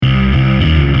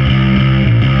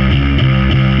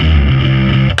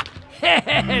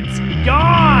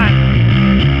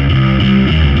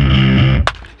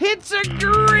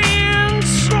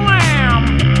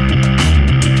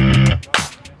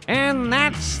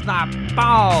the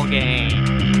ball game.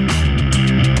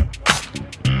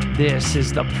 This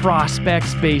is the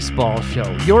Prospects Baseball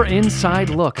Show, your inside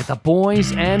look at the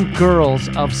boys and girls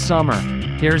of summer.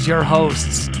 Here's your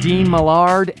hosts, Dean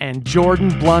Millard and Jordan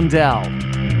Blundell.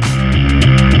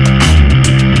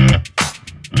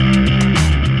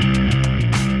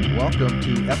 Welcome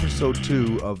to episode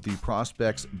 2 of the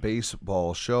Prospects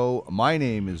Baseball Show. My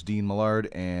name is Dean Millard,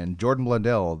 and Jordan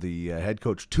Blundell, the head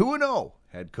coach, 2-0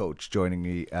 head coach, joining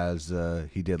me as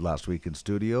he did last week in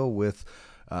studio with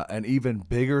an even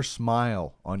bigger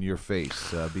smile on your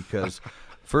face because,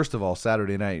 first of all,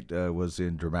 Saturday night was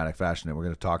in dramatic fashion, and we're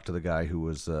going to talk to the guy who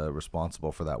was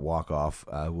responsible for that walk-off,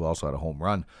 who also had a home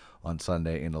run on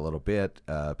Sunday in a little bit,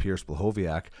 Pierce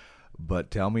Blahoviak.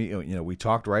 But tell me, we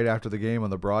talked right after the game on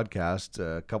the broadcast.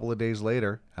 A couple of days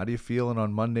later, how do you feeling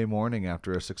on Monday morning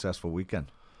after a successful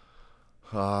weekend?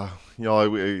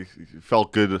 It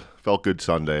felt good. Felt good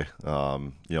Sunday.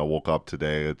 Woke up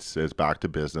today. It's back to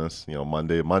business.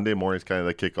 Monday morning is kind of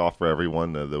the kickoff for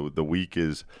everyone. The week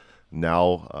is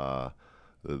now.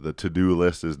 The to-do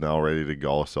list is now ready to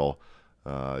go. So,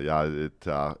 it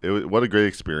was what a great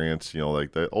experience.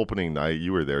 Like the opening night,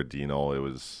 you were there, Dino. It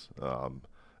was.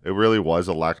 It really was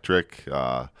electric.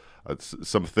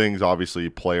 Some things, obviously,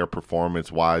 player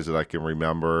performance-wise, that I can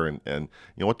remember, and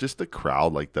just the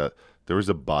crowd, like that. There was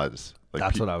a buzz. Like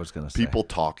That's what I was going to say. People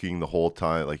talking the whole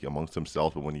time, like amongst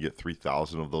themselves. But when you get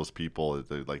 3,000 of those people,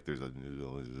 there's the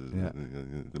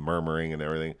murmuring and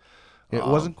everything. It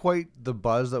wasn't quite the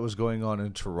buzz that was going on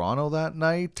in Toronto that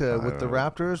night with the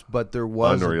Raptors, but there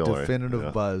was a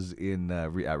definitive buzz at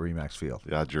RE/MAX Field.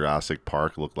 Yeah, Jurassic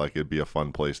Park looked like it'd be a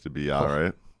fun place to be at,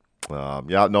 right?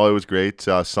 It was great.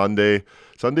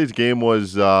 Sunday's game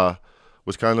was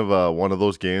kind of one of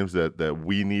those games that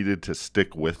we needed to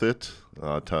stick with it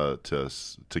to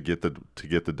get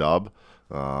the dub.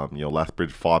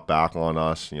 Lethbridge fought back on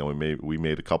us. We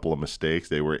made a couple of mistakes.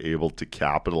 They were able to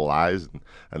capitalize,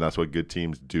 and that's what good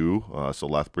teams do. So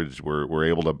Lethbridge were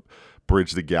able to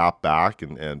bridge the gap back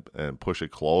and push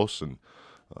it close, and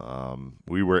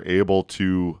we were able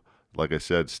to, like I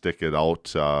said, stick it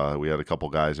out. We had a couple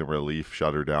guys in relief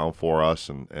shut her down for us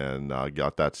and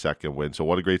got that second win. So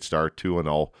what a great start,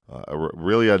 2-0.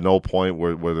 Really at no point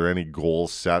were there any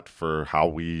goals set for how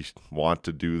we want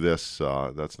to do this.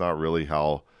 That's not really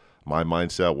how my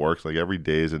mindset works. Like every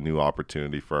day is a new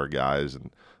opportunity for our guys.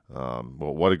 And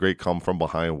what a great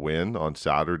come-from-behind win on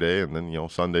Saturday. And then,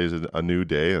 Sunday's a new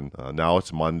day. And now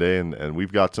it's Monday, and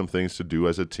we've got some things to do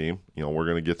as a team. We're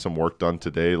going to get some work done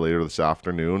today, later this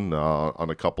afternoon, on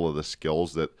a couple of the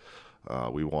skills that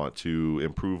we want to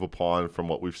improve upon from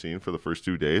what we've seen for the first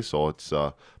 2 days. So it's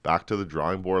back to the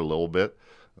drawing board a little bit.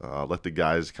 Let the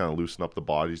guys kind of loosen up the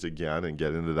bodies again and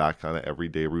get into that kind of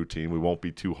everyday routine. We won't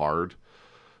be too hard.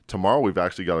 Tomorrow, we've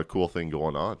actually got a cool thing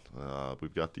going on.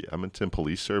 We've got the Edmonton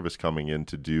Police Service coming in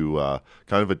to do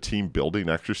kind of a team building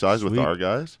exercise with our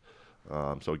guys.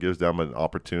 So it gives them an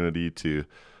opportunity to,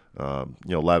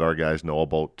 let our guys know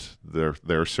about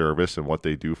their service and what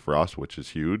they do for us, which is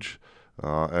huge.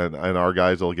 And our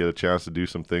guys will get a chance to do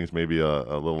some things, maybe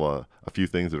a few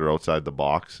things that are outside the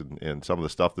box, and some of the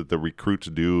stuff that the recruits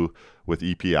do with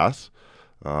EPS.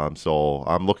 So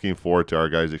I'm looking forward to our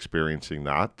guys experiencing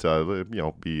that.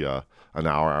 Be an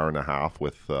hour and a half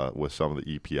with some of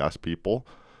the EPS people,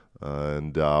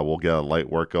 and we'll get a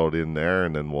light workout in there,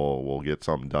 and then we'll get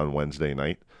something done Wednesday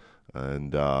night,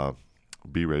 and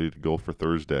be ready to go for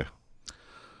Thursday.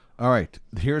 All right.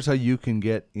 Here's how you can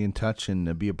get in touch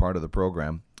and be a part of the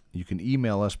program. You can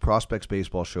email us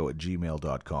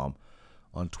prospectsbaseballshow@gmail.com,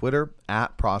 on Twitter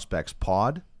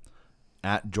 @prospectspod,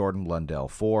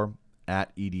 @JordanBlundell4.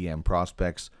 @EDM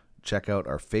Prospects. Check out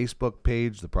our Facebook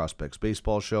page, The Prospects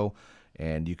Baseball Show,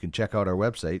 and you can check out our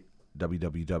website,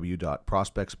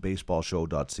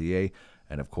 www.prospectsbaseballshow.ca.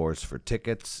 And, of course, for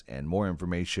tickets and more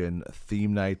information,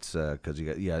 theme nights, because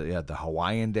you had the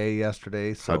Hawaiian Day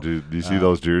yesterday. So, do you see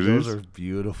those jerseys? Those are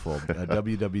beautiful.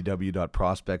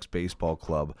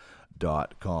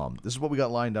 www.prospectsbaseballclub.com. This is what we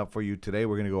got lined up for you today.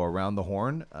 We're going to go around the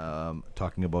horn,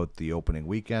 talking about the opening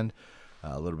weekend.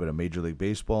 A little bit of Major League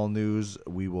Baseball news.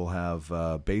 We will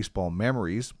have Baseball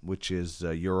Memories, which is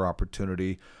your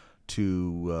opportunity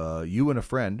to, you and a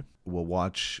friend will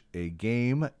watch a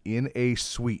game in a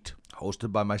suite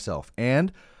hosted by myself.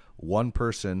 And one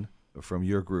person from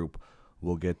your group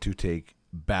will get to take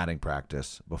batting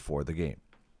practice before the game.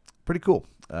 Pretty cool.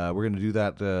 We're going to do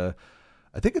that.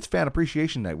 I think it's Fan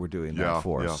Appreciation Night we're doing that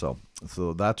for. So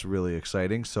that's really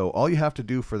exciting. So all you have to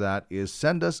do for that is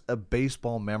send us a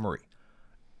baseball memory.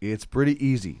 It's pretty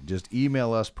easy. Just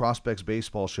email us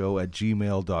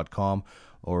prospectsbaseballshow@gmail.com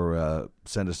or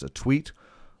send us a tweet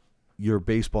your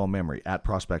baseball memory. At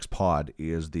Prospects Pod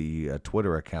is the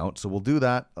Twitter account. So we'll do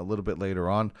that a little bit later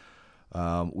on.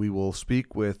 We will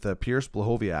speak with Pierce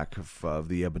Blahoviak of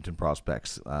the Edmonton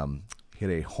Prospects. Hit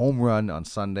a home run on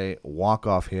Sunday,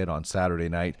 walk-off hit on Saturday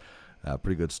night.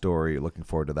 Pretty good story. Looking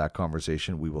forward to that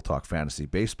conversation. We will talk fantasy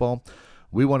baseball.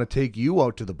 We want to take you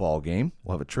out to the ball game.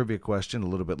 We'll have a trivia question a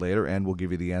little bit later, and we'll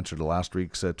give you the answer to last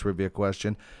week's trivia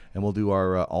question, and we'll do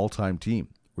our all-time team.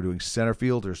 We're doing center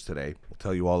fielders today. We'll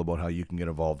tell you all about how you can get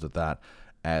involved with that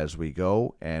as we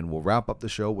go, and we'll wrap up the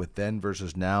show with then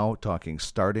versus now, talking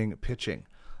starting pitching,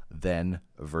 then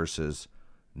versus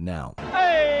now.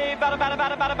 Hey,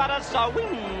 bada,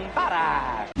 swing,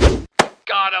 bada.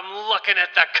 Got him looking at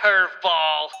the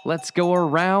curveball. Let's go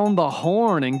around the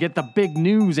horn and get the big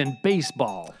news in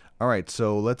baseball. All right,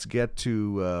 so let's get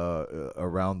to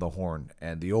around the horn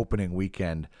and the opening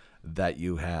weekend that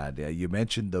you had. You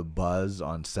mentioned the buzz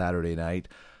on Saturday night.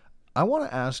 I want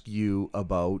to ask you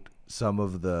about some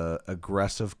of the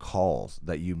aggressive calls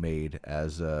that you made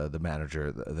as the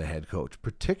manager, the head coach,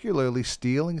 particularly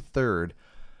stealing third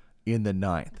in the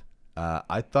ninth.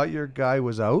 I thought your guy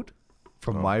was out.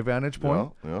 From my vantage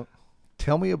point, Yeah.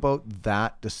 Tell me about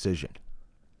that decision.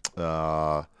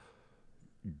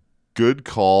 Good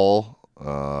call,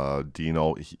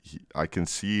 Dino. I can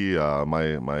see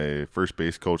my first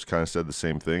base coach kind of said the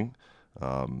same thing.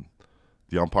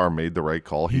 The umpire made the right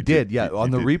call. He did.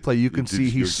 On the replay, you can see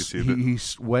he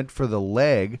it? went for the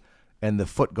leg, and the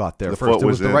foot got there The first. foot It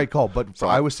was was the in. right call, but So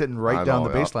I was sitting right down the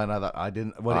yeah. baseline. I thought as he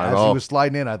know. was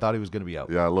sliding in, I thought he was going to be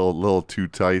out. Yeah, a little too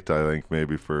tight, I think,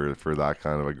 maybe for that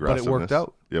kind of aggressiveness. worked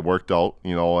out. It worked out,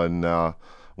 and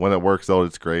when it works out,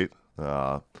 it's great.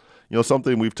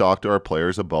 Something we've talked to our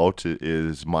players about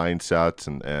is mindsets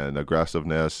and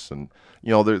aggressiveness, and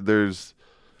there's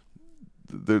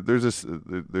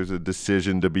a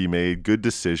decision to be made. Good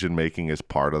decision making is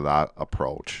part of that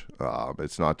approach.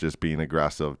 It's not just being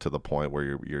aggressive to the point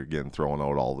where you're getting thrown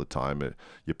out all the time.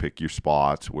 You pick your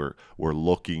spots. We're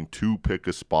looking to pick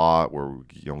a spot. We're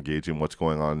gauging what's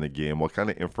going on in the game. What kind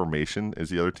of information is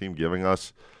the other team giving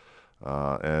us?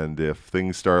 And if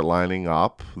things start lining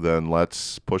up, then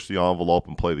let's push the envelope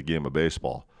and play the game of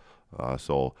baseball.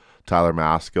 So Tyler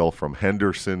Maskill from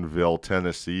Hendersonville,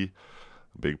 Tennessee,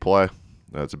 big play.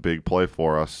 That's a big play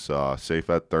for us. Safe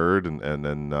at third, and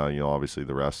then obviously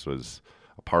the rest was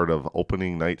a part of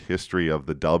opening night history of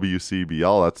the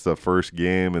WCBL. That's the first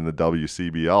game in the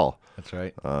WCBL. That's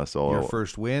right. So your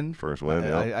first win.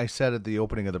 Yeah. I said at the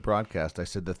opening of the broadcast, I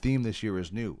said the theme this year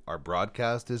is new. Our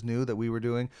broadcast is new that we were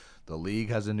doing. The league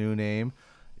has a new name.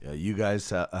 You guys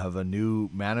have a new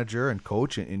manager and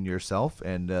coach in yourself,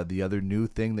 and the other new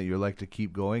thing that you're like to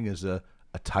keep going is a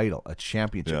title, a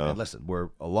championship. Yeah. And listen, we're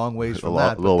a long ways from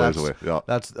a little ways away. Yeah.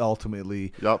 That's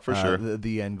ultimately for sure.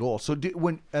 the end goal. So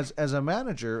as a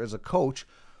manager, as a coach,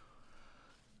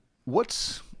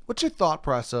 what's your thought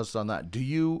process on that?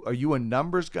 Are you a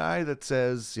numbers guy that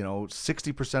says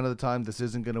 60% of the time this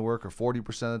isn't going to work, or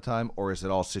 40% of the time, or is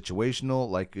it all situational?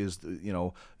 Like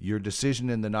your decision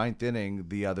in the ninth inning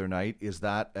the other night, is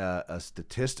that a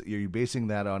statistic? Are you basing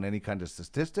that on any kind of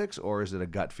statistics, or is it a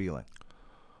gut feeling?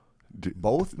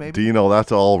 Both, maybe.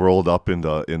 That's all rolled up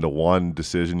into one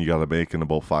decision you got to make in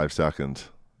about 5 seconds.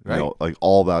 Right. Like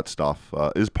all that stuff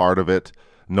is part of it.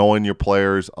 Knowing your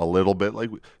players a little bit, like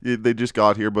they just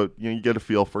got here, but you get a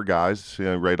feel for guys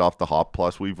right off the hop.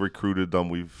 Plus, we've recruited them,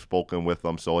 we've spoken with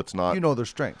them, so it's not their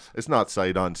strengths. It's not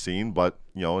sight unseen, but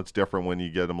it's different when you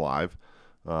get them live.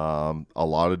 A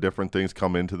lot of different things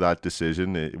come into that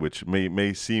decision, which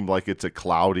may seem like it's a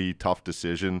cloudy, tough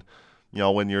decision.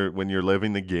 When you're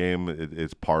living the game,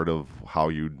 it's part of how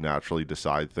you naturally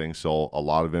decide things. So a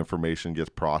lot of information gets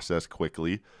processed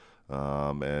quickly,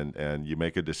 and you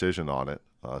make a decision on it.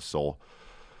 Like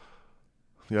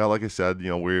I said,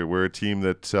 we're a team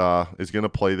that is going to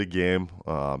play the game.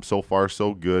 So far,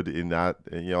 so good in that.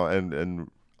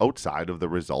 And outside of the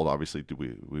result, obviously,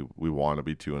 we want to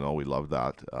be 2-0. We love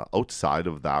that. Outside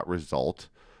of that result,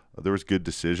 there was good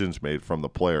decisions made from the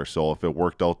player. So if it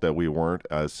worked out that we weren't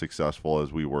as successful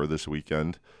as we were this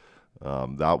weekend,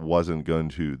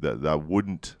 that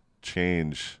wouldn't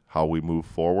change how we move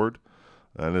forward,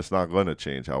 and it's not going to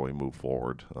change how we move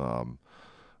forward.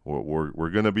 We're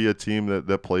going to be a team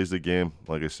that plays the game.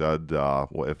 Like I said,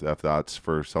 if that's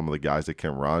for some of the guys that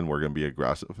can run, we're going to be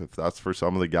aggressive. If that's for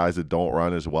some of the guys that don't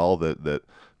run as well, that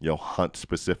hunt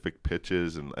specific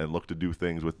pitches and look to do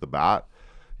things with the bat,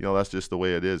 that's just the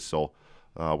way it is. So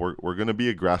we're going to be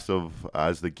aggressive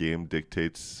as the game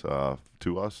dictates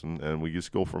to us, and we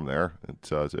just go from there.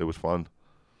 It was fun.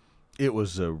 It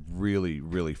was a really,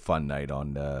 really fun night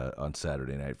on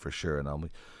Saturday night for sure, and I'll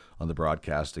on the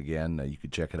broadcast again. You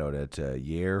can check it out at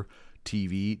YairTV.com.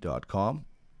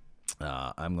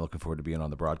 I'm looking forward to being on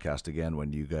the broadcast again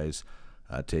when you guys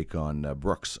take on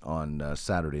Brooks on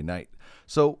Saturday night.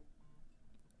 So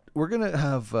we're going to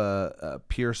have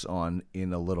Pierce on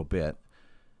in a little bit,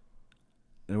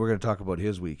 and we're going to talk about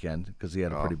his weekend because he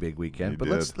had a pretty big weekend. But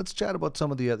let's chat about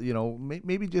some of the other,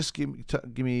 maybe just give me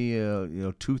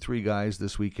 2-3 guys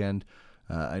this weekend.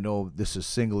 I know this is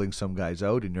singling some guys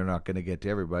out, and you're not going to get to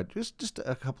everybody. Just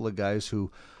a couple of guys who,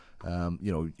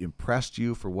 impressed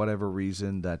you for whatever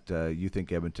reason that you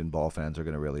think Edmonton Ball fans are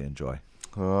going to really enjoy.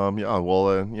 And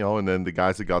then the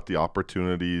guys that got the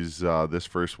opportunities this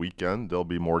first weekend, there'll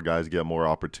be more guys get more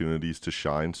opportunities to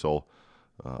shine. So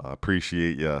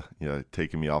appreciate you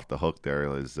taking me off the hook there.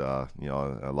 I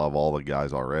love all the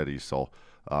guys already. So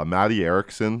Matty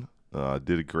Erickson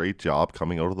did a great job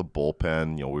coming out of the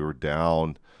bullpen. We were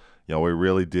down. We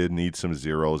really did need some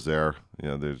zeros there.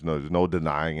 There's no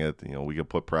denying it. We could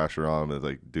put pressure on him. It's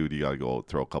like, dude, you got to go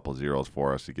throw a couple zeros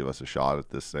for us to give us a shot at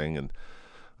this thing. And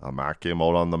Matt came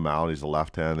out on the mound. He's a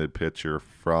left-handed pitcher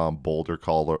from Boulder,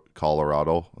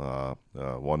 Colorado.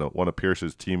 One of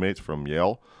Pierce's teammates from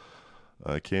Yale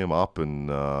came up and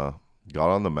got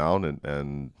on the mound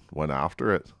and went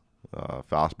after it.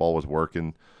 Fastball was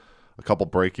working. A couple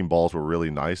breaking balls were really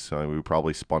nice. We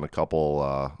probably spun a couple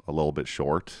a little bit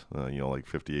short, like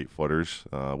 58-footers,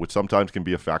 which sometimes can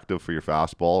be effective for your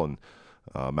fastball. And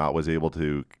Matt was able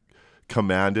to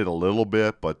command it a little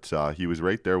bit, but he was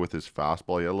right there with his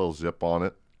fastball. He had a little zip on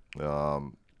it,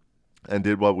 and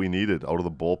did what we needed out of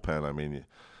the bullpen. I mean,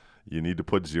 you need to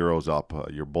put zeros up.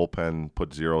 Your bullpen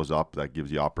put zeros up. That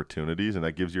gives you opportunities, and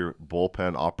that gives your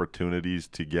bullpen opportunities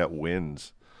to get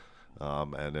wins.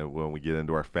 And then when we get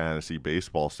into our fantasy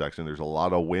baseball section, there's a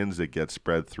lot of wins that get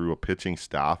spread through a pitching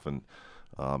staff. And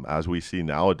as we see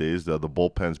nowadays, the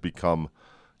bullpens become,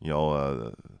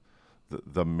 the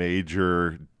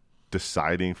major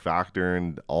deciding factor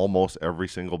in almost every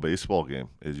single baseball game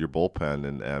is your bullpen.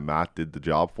 And Matt did the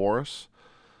job for us.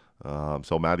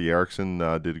 So Matty Erickson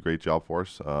did a great job for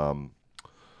us.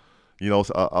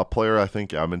 A player I think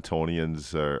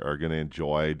Edmontonians are going to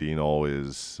enjoy, Dino,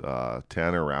 is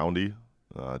Tanner Roundy.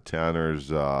 Tanner's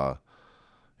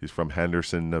he's from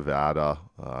Henderson, Nevada.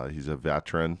 He's a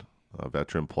veteran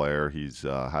player. He's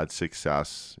had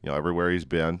success, everywhere he's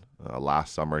been.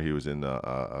 Last summer he was in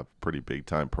a pretty big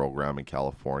time program in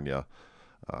California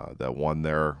that won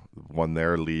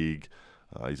their league.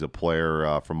 He's a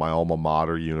player from my alma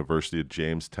mater, University of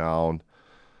Jamestown.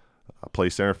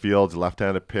 Plays center field,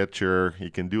 left-handed pitcher.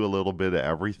 He can do a little bit of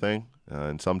everything.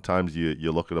 And sometimes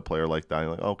you look at a player like that and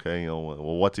you're like, okay, well,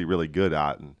 what's he really good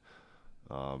at? And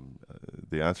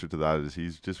the answer to that is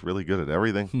he's just really good at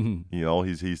everything.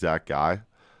 He's that guy.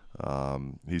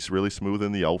 He's really smooth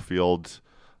in the outfield.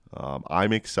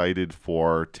 I'm excited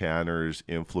for Tanner's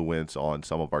influence on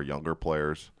some of our younger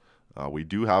players. We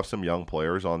do have some young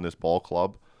players on this ball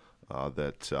club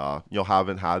that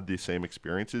haven't had the same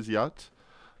experiences yet.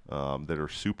 That are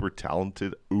super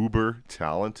talented, uber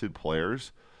talented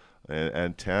players.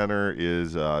 And Tanner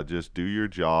is just do your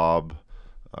job,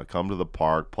 come to the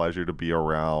park, pleasure to be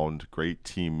around, great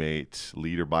teammate,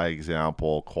 leader by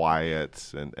example,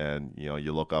 quiet, and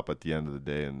you look up at the end of the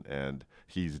day and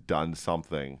he's done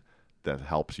something that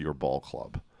helps your ball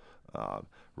club.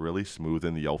 Really smooth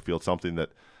in the outfield, something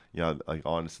that,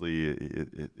 honestly,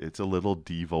 it's a little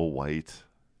Devo White.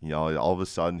 All of a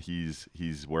sudden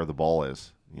he's where the ball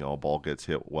is. A ball gets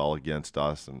hit well against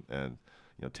us, and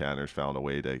Tanner's found a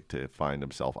way to find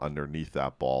himself underneath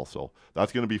that ball. So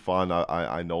that's going to be fun.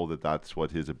 I know that's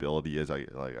what his ability is. I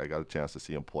got a chance to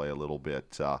see him play a little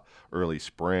bit early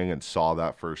spring and saw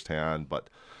that firsthand. But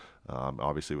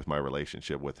obviously with my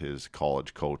relationship with his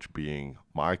college coach being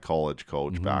my college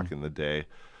coach back in the day,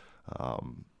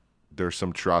 there's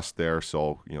some trust there.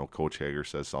 So, Coach Hager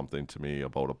says something to me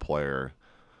about a player,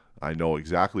 I know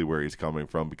exactly where he's coming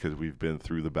from because we've been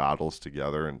through the battles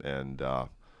together, and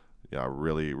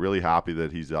really, really happy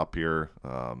that he's up here.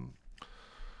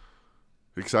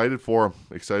 Excited for him,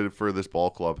 excited for this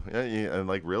ball club, and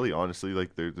really, honestly,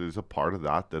 there's a part of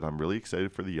that I'm really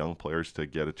excited for the young players to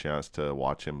get a chance to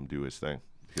watch him do his thing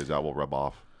because that will rub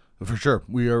off. For sure.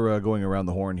 We are going around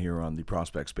the horn here on the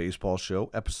Prospects Baseball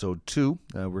Show, Episode 2.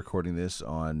 Recording this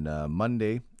on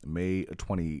Monday, May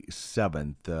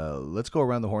 27th. Let's go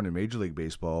around the horn in Major League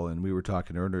Baseball, and we were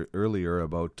talking earlier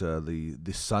about the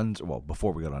Sons, well,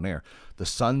 before we got on air, the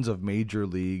sons of Major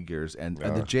Leaguers, and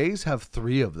the Jays have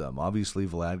 3 of them. Obviously,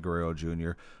 Vlad Guerrero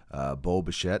Jr., Bo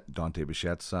Bichette, Dante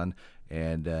Bichette's son,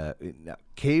 and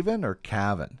Cavan or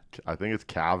Cavan? I think it's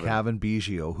Cavan. Cavan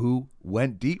Biggio, who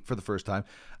went deep for the first time.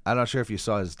 I'm not sure if you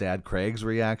saw his dad Craig's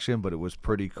reaction, but it was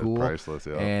pretty cool. Priceless,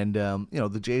 yeah. And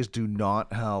the Jays do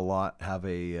not have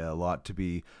a lot to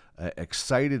be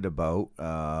excited about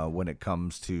when it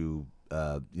comes to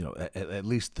at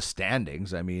least the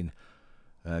standings. I mean,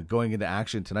 going into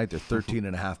action tonight, they're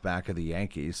 13.5 back of the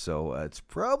Yankees, so it's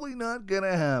probably not going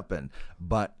to happen.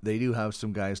 But they do have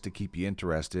some guys to keep you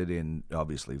interested in,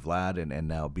 obviously Vlad and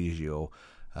now Biggio.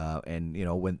 And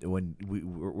when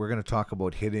we're going to talk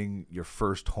about hitting your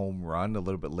first home run a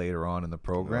little bit later on in the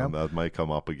program. That might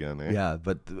come up again, eh? Yeah,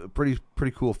 but pretty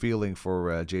cool feeling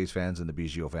for Jays fans and the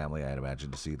Biggio family, I'd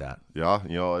imagine, to see that. Yeah,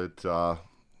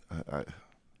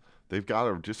 they've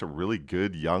got just a really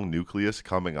good young nucleus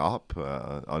coming up.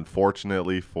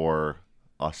 Unfortunately for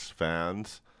us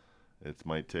fans, it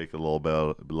might take a little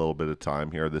bit of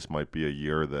time here. This might be a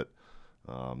year that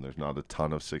there's not a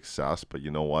ton of success, but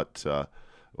you know what?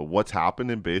 What's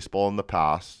happened in baseball in the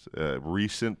past,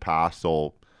 recent past,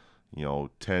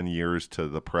 10 years to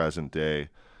the present day,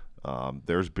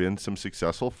 there's been some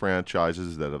successful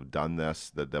franchises that have done this,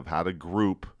 that have had a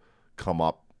group come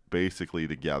up basically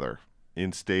together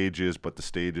in stages, but the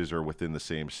stages are within the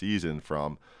same season,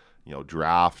 from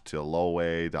draft to low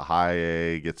A to high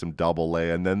A, get some double A,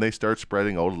 and then they start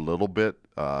spreading out a little bit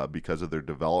because of their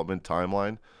development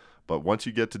timeline. But once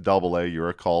you get to double A, you're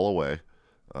a call away.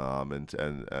 And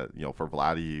for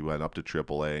Vladdy, he went up to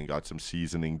triple A and got some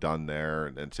seasoning done there,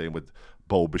 and same with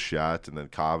Bo Bichette, and then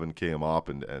Cavan came up,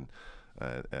 and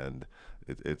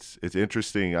it's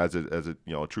interesting as a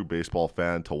true baseball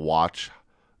fan to watch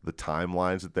the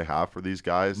timelines that they have for these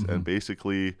guys. Mm-hmm. And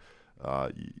basically,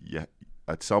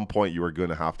 at some point you are going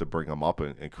to have to bring him up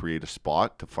and create a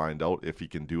spot to find out if he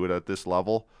can do it at this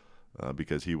level,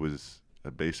 because he was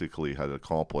basically had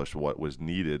accomplished what was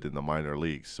needed in the minor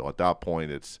leagues. So at that point,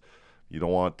 you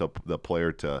don't want the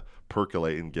player to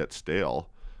percolate and get stale.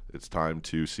 It's time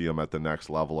to see him at the next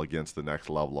level against the next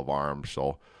level of arms.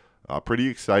 So pretty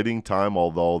exciting time,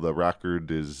 although the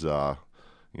record is they're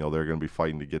going to be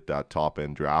fighting to get that top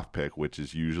end draft pick, which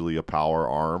is usually a power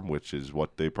arm, which is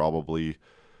what they probably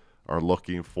are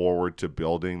looking forward to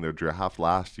building. Their draft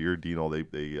last year, Dino,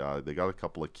 they got a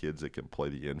couple of kids that can play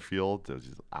the infield. They're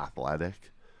just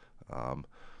athletic.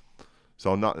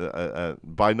 So not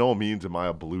by no means am I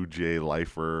a Blue Jay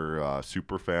lifer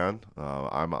super fan.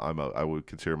 I would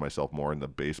consider myself more in the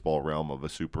baseball realm of a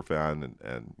super fan,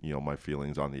 and my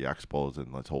feelings on the Expos,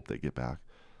 and let's hope they get back.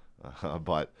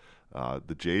 But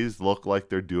the Jays look like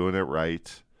they're doing it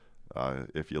right.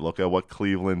 If you look at what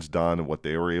Cleveland's done and what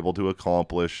they were able to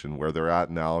accomplish and where they're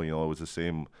at now, it was the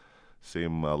same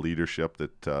leadership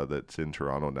that's in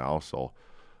Toronto now. So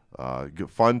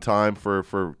fun time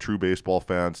for true baseball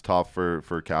fans, tough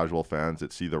for casual fans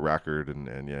that see the record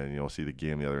and see the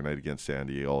game the other night against San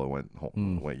Diego. It went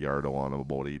Yardo on him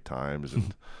about 8 times,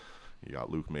 and you got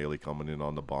Luke Maile coming in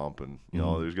on the bump, and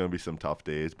there's going to be some tough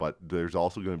days, but there's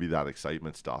also going to be that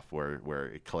excitement stuff where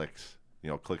it clicks.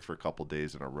 Clicks for a couple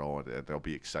days in a row, and they'll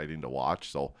be exciting to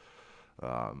watch. So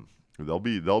they'll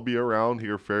be around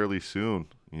here fairly soon.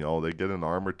 They get an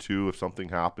arm or two if something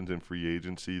happens in free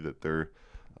agency that they're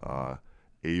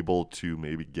able to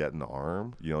maybe get an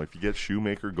arm. If you get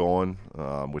Shoemaker going,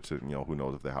 which who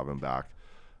knows if they have him back.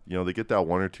 They get that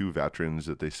 1 or 2 veterans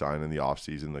that they sign in the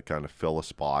offseason that kind of fill a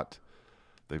spot.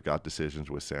 They've got decisions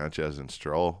with Sanchez and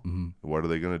Stroh. Mm-hmm. What are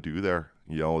they going to do there?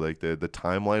 The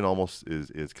timeline almost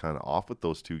is kind of off with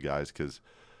those 2 guys, because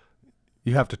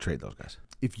you have to trade those guys.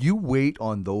 If you wait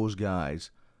on those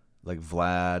guys like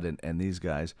Vlad and these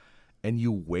guys, and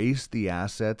you waste the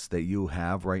assets that you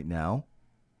have right now,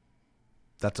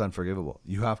 that's unforgivable.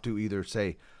 You have to either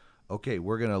say, okay,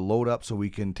 we're going to load up so we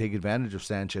can take advantage of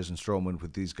Sanchez and Stroman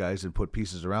with these guys and put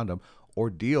pieces around them, or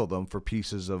deal them for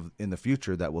pieces in the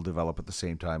future that will develop at the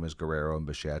same time as Guerrero and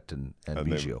Bichette and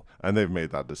Biggio. And they've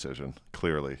made that decision,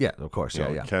 clearly. Yeah, of course.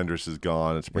 Yeah. Kendricks is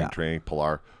gone at spring training,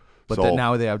 Pilar. But then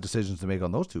now they have decisions to make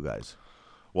on those 2 guys.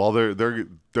 Well, they're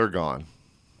gone.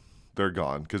 They're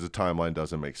gone because the timeline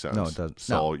doesn't make sense. No, it doesn't.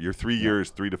 So you're 3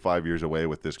 to 5 years away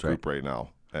with this group right now.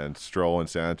 And Stroh and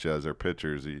Sanchez are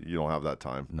pitchers. You don't have that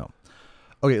time. No.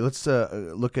 Okay, let's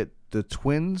look at the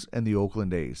Twins and the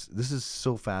Oakland A's. This is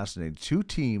so fascinating. 2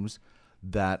 teams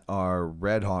that are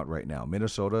red hot right now.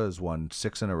 Minnesota has won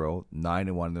 6 in a row,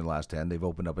 9-1 in their last 10. They've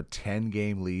opened up a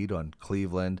 10-game lead on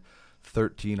Cleveland,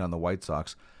 13 on the White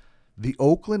Sox. The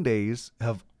Oakland A's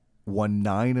have won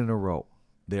 9 in a row.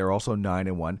 They are also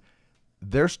 9-1.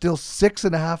 They're still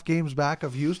 6.5 games back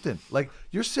of Houston. Like,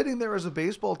 you're sitting there as a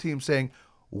baseball team saying,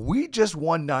 we just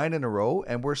won 9 in a row,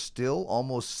 and we're still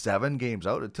almost 7 games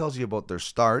out. It tells you about their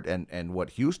start and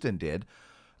what Houston did.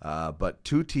 But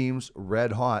two teams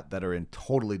red hot that are in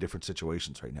totally different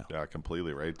situations right now. Yeah,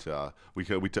 completely right. We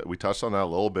touched on that a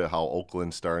little bit. How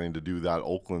Oakland's starting to do that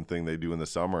Oakland thing they do in the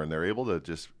summer, and they're able to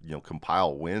just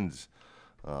compile wins.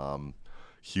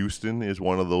 Houston is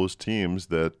one of those teams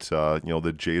that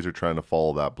the Jays are trying to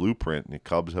follow that blueprint. And the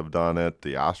Cubs have done it.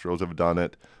 The Astros have done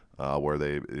it, where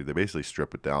they basically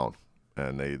strip it down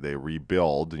and they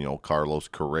rebuild. Carlos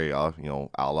Correa,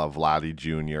 a la Vladdy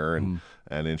Jr.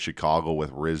 and in Chicago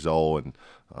with Rizzo and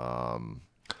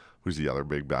who's the other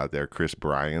big bat there? Chris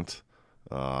Bryant.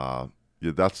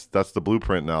 That's the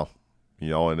blueprint now.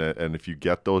 And if you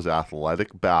get those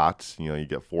athletic bats, you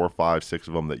get 4, 5, 6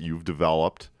 of them that you've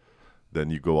developed. Then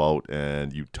you go out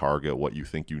and you target what you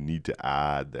think you need to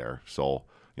add there. So,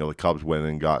 the Cubs went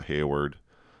and got Hayward.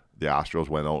 The Astros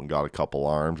went out and got a couple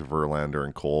arms, Verlander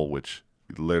and Cole, which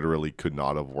literally could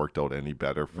not have worked out any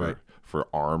better for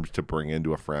arms to bring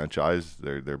into a franchise.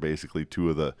 They're basically two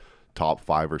of the top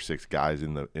 5 or 6 guys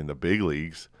in the big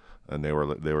leagues, and they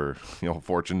were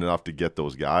fortunate enough to get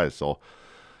those guys. So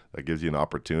that gives you an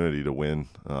opportunity to win,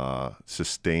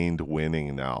 sustained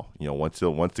winning now. Once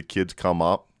the kids come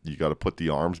up, you got to put the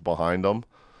arms behind them,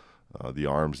 the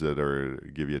arms that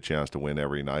give you a chance to win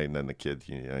every night, and then the kids,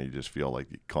 you just feel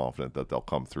like you're confident that they'll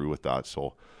come through with that.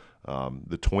 So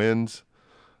the Twins,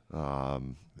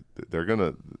 they're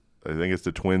gonna. I think it's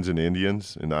the Twins and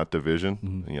Indians in that division.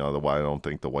 Mm-hmm. Why I don't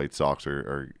think the White Sox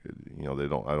are they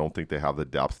don't. I don't think they have the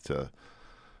depth to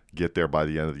get there by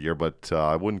the end of the year. But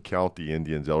I wouldn't count the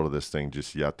Indians out of this thing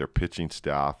just yet. Their pitching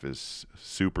staff is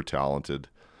super talented.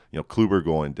 Kluber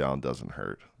going down doesn't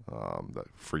hurt. That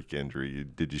freak injury.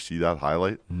 Did you see that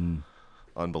highlight?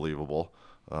 Unbelievable.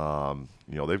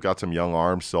 They've got some young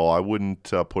arms, so I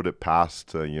wouldn't put it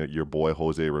past your boy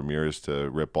Jose Ramirez to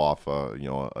rip off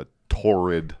a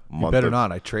torrid month. You better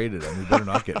not. I traded him. You better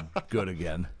not get good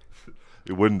again.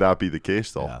 Wouldn't that be the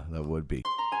case, though? Yeah, that would be.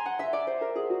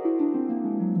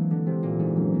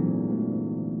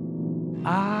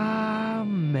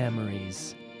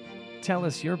 Memories. Tell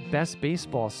us your best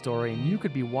baseball story, and you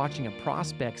could be watching a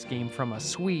prospects game from a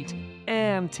suite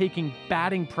and taking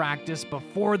batting practice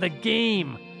before the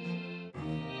game.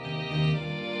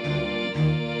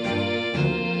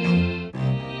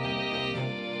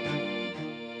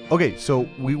 Okay, so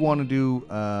we want to do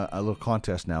a little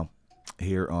contest now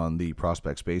here on the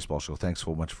Prospects Baseball Show. Thanks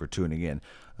so much for tuning in.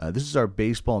 This is our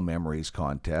baseball memories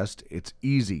contest. It's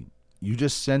easy. You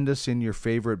just send us in your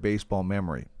favorite baseball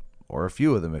memory, or a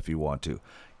few of them if you want to.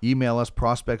 Email us,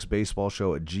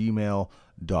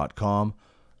 prospectsbaseballshow@gmail.com.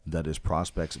 That is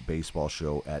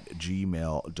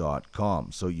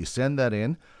prospectsbaseballshow@gmail.com. So you send that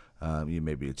in.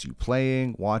 Maybe it's you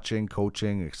playing, watching,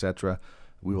 coaching, etc.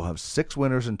 We will have 6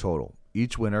 winners in total.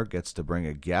 Each winner gets to bring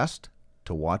a guest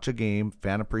to watch a game,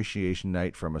 fan appreciation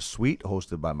night from a suite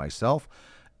hosted by myself.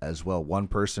 As well, one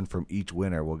person from each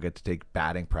winner will get to take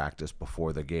batting practice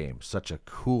before the game. Such a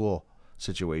cool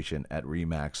situation at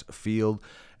RE/MAX Field,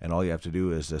 and all you have to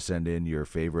do is send in your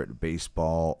favorite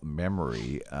baseball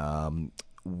memory.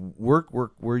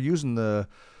 We're using the.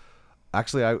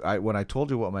 Actually, I when I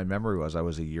told you what my memory was, I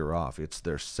was a year off. It's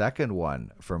their second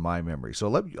one for my memory.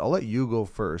 So I'll let you go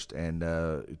first and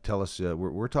tell us.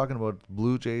 We're talking about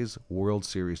Blue Jays World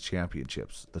Series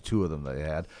championships, the 2 of them that they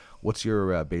had. What's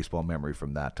your baseball memory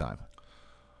from that time?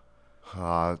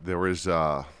 There was,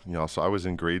 so I was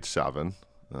in grade 7.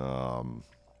 There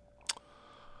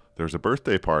was a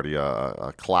birthday party.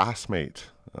 A classmate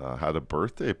had a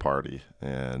birthday party,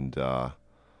 and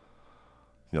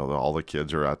all the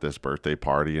kids are at this birthday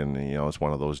party, and it's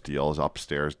one of those deals,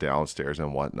 upstairs, downstairs,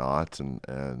 and whatnot. And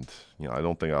I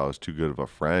don't think I was too good of a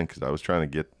friend because I was trying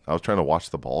to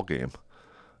watch the ball game,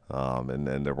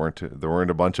 and there weren't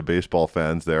a bunch of baseball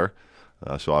fans there,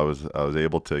 so I was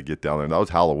able to get down there. And that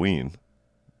was Halloween.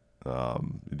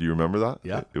 Do you remember that?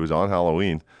 Yeah, it was on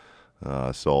Halloween.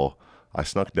 So I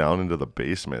snuck down into the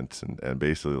basement and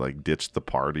basically like ditched the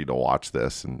party to watch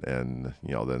this, and then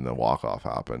the walk-off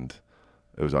happened.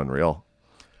 It was unreal.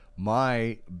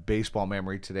 My baseball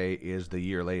memory today is the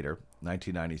year later,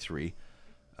 1993.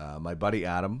 My buddy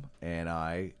Adam and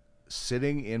I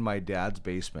sitting in my dad's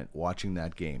basement watching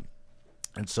that game.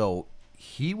 And so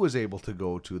he was able to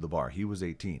go to the bar. He was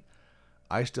 18.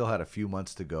 I still had a few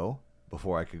months to go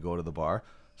before I could go to the bar.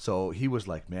 So he was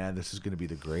like, man, this is going to be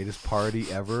the greatest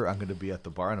party ever. I'm going to be at the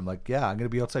bar. And I'm like, yeah, I'm going to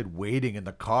be outside waiting in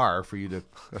the car for you to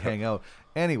hang out.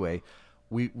 Anyway,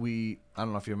 we I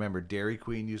don't know if you remember, Dairy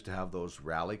Queen used to have those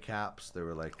rally caps. They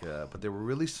were like, but they were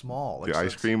really small. Like, the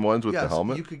ice cream ones with the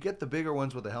helmet? You could get the bigger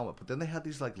ones with the helmet, but then they had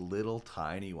these like little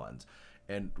tiny ones.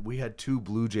 and we had 2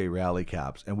 Blue Jay rally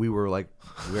caps, and we were like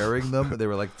wearing them. They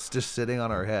were like just sitting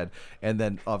on our head. And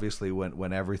then obviously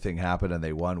when everything happened and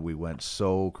they won, we went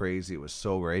so crazy. It was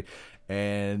so great.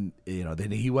 And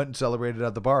then he went and celebrated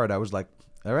at the bar, and I was like,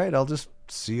 all right, I'll just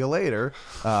see you later.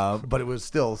 But it was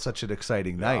still such an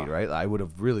exciting night, right? I would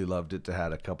have really loved it to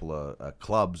had a couple of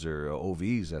clubs or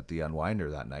OVs at the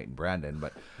Unwinder that night in Brandon,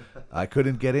 but I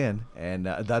couldn't get in. And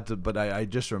but I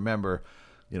just remember,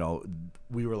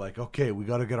 we were like, okay, we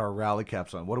got to get our rally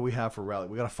caps on. What do we have for rally?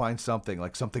 We got to find something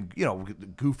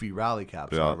goofy rally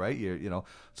caps, right?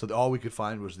 So all we could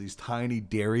find was these tiny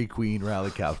Dairy Queen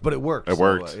rally caps, but it worked. It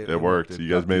worked. It worked. You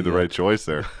guys made the right choice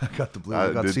there. Got the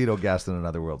blue. Got Cito gassed in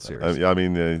another World Series.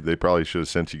 They probably should have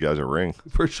sent you guys a ring.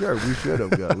 For sure, we should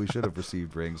have. We should have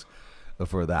received rings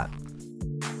for that.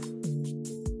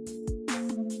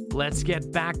 Let's get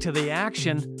back to the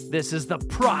action. This is the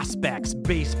Prospects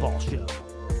Baseball Show.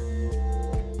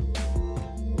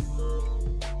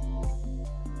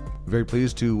 Very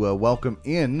pleased to welcome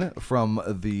in from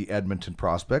the Edmonton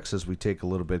Prospects as we take a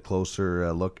little bit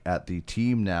closer look at the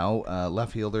team now.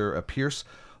 Left fielder Pierce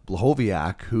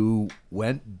Blahoviak, who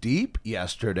went deep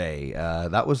yesterday.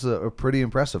 That was pretty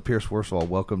impressive. Pierce, first of all,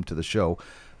 welcome to the show.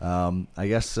 I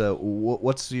guess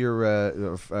what's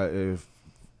your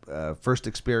first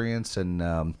experience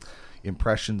and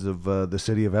impressions of the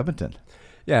city of Edmonton?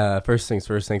 Yeah, first things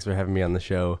first, thanks for having me on the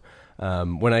show.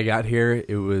 When I got here,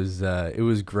 it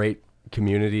was great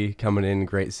community coming in,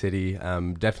 great city.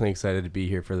 Definitely excited to be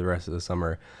here for the rest of the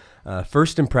summer.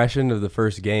 First impression of the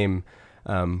first game,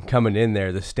 coming in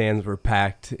there, the stands were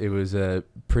packed. It was a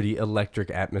pretty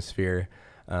electric atmosphere.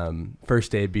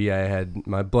 First AB,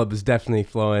 my blood was definitely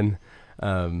flowing.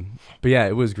 But yeah,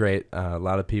 it was great. A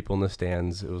lot of people in the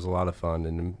stands. It was a lot of fun,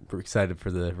 and I'm excited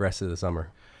for the rest of the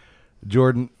summer.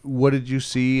 Jordan, what did you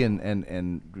see,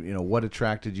 and what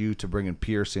attracted you to bringing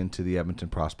Pierce into the Edmonton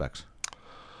Prospects?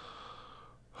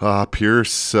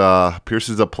 Pierce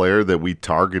is a player that we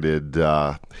targeted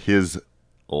his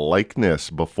likeness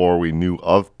before we knew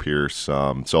of Pierce.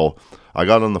 So I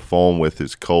got on the phone with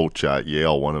his coach at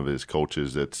Yale, one of his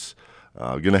coaches that's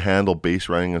going to handle base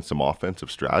running and some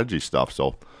offensive strategy stuff.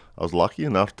 So I was lucky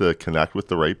enough to connect with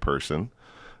the right person.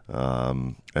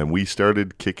 And we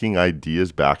started kicking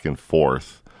ideas back and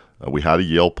forth. We had a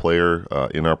Yale player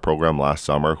in our program last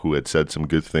summer who had said some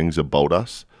good things about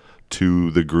us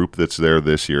to the group that's there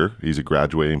this year. He's a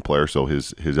graduating player, so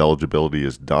his eligibility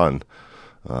is done.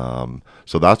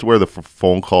 So that's where the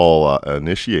phone call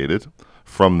initiated.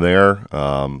 From there,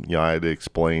 I had to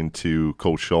explain to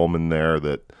Coach Shulman there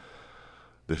that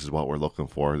this is what we're looking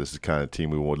for. This is the kind of team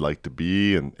we would like to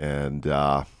be, and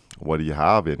what do you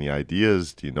have? Any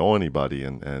ideas? Do you know anybody?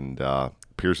 And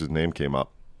Pierce's name came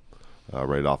up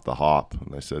right off the hop,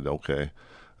 and I said, okay.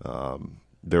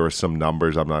 There were some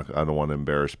numbers. I don't want to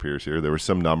embarrass Pierce here. There were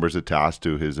some numbers attached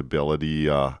to his ability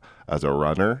as a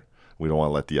runner. We don't want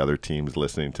to let the other teams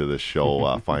listening to this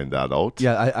show find that out.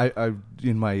 Yeah, I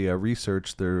in my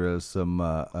research, there is some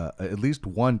at least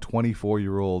one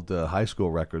 24-year-old high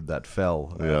school record that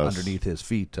fell underneath his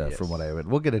feet. From what I read,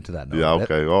 we'll get into that. Yeah,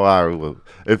 okay. Well,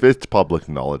 if it's public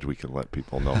knowledge, we can let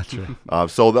people know. That's right.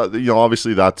 So that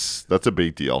obviously that's a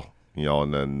big deal.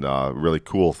 And then really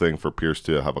cool thing for Pierce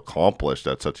to have accomplished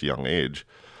at such a young age.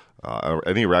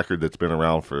 Any record that's been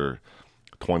around for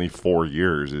 24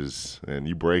 years and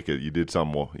you break it, you did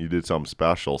something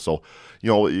special. So,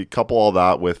 you couple all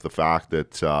that with the fact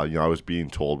that I was being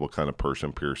told what kind of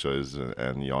person Pierce is,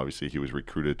 and obviously he was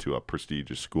recruited to a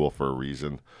prestigious school for a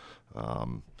reason.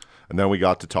 And then we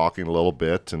got to talking a little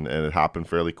bit, and it happened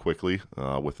fairly quickly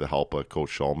with the help of Coach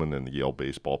Shulman and the Yale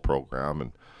baseball program,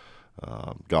 and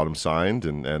got him signed,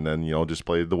 and then just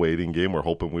played the waiting game. We're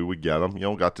hoping we would get him.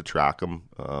 Got to track him,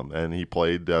 and he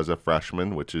played as a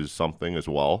freshman, which is something as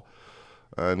well.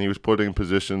 And he was put in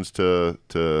positions to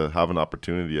have an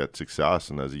opportunity at success.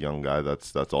 And as a young guy,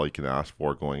 that's all you can ask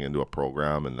for going into a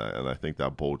program. And I think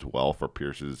that bodes well for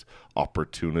Pierce's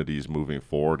opportunities moving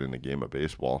forward in the game of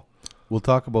baseball. We'll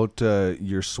talk about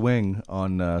your swing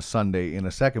on Sunday in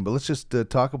a second, but let's just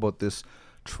talk about this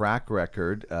track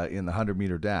record in the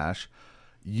 100-meter dash.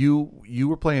 You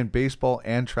were playing baseball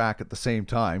and track at the same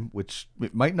time, which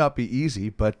it might not be easy,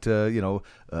 but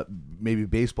maybe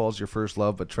baseball is your first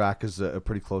love, but track is a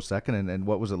pretty close second. And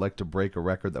what was it like to break a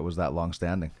record that was that long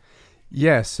standing?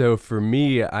 Yeah, so for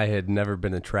me, I had never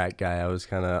been a track guy. I was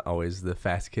kind of always the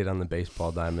fast kid on the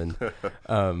baseball diamond.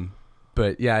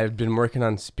 But yeah, I've been working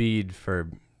on speed for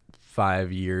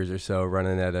 5 years or so,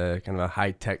 running at a kind of a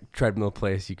high-tech treadmill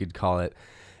place, you could call it.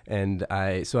 And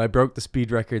I broke the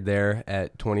speed record there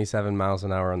at 27 miles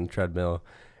an hour on the treadmill.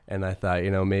 And I thought,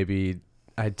 maybe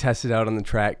I tested out on the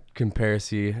track, compare,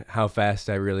 see how fast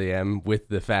I really am with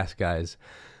the fast guys.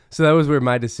 So that was where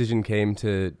my decision came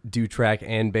to do track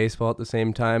and baseball at the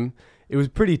same time. It was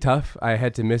pretty tough. I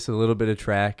had to miss a little bit of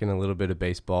track and a little bit of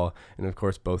baseball. And of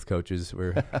course, both coaches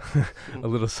were a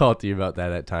little salty about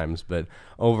that at times. But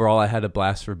overall, I had a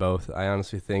blast for both. I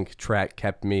honestly think track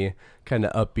kept me kind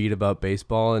of upbeat about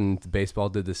baseball, and baseball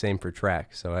did the same for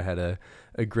track. So I had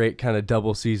a great kind of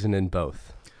double season in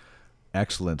both.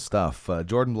 Excellent stuff.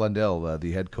 Jordan Blundell,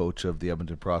 the head coach of the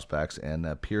Edmonton Prospects,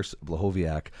 and Pierce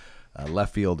Blahoviak,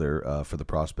 left fielder for the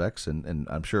Prospects, and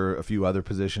I'm sure a few other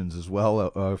positions as well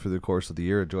for the course of the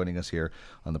year, joining us here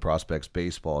on the Prospects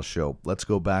Baseball Show. Let's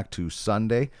go back to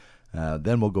Sunday,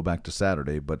 then we'll go back to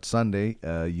Saturday. But Sunday,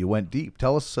 you went deep.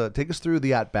 Tell us, take us through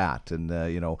the at-bat and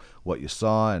what you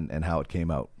saw and how it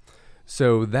came out.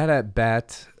 So that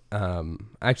at-bat, I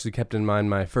actually kept in mind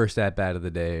my first at-bat of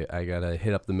the day. I got a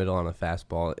hit up the middle on a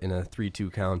fastball in a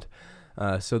 3-2 count.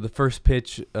 So the first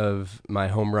pitch of my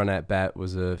home run at bat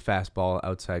was a fastball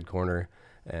outside corner,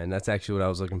 and that's actually what I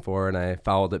was looking for, and I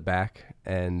fouled it back,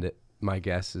 and my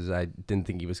guess is I didn't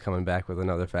think he was coming back with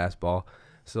another fastball,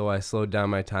 so I slowed down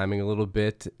my timing a little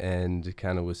bit and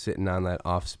kind of was sitting on that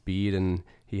off speed, and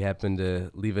he happened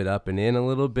to leave it up and in a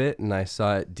little bit, and I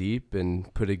saw it deep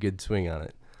and put a good swing on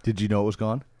it. Did you know it was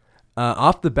gone?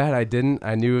 Off the bat, I didn't.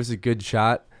 I knew it was a good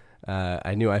shot.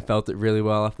 I knew I felt it really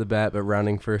well off the bat, but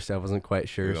rounding first, I wasn't quite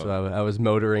sure, so I was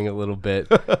motoring a little bit,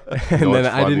 and then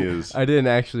I didn't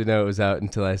actually know it was out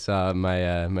until I saw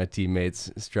my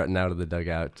teammates strutting out of the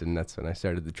dugout, and that's when I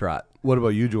started the trot. What about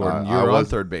you, Jordan? You were on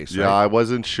third base, right? Yeah, I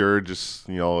wasn't sure. Just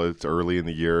it's early in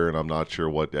the year, and I'm not sure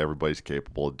what everybody's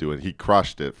capable of doing. He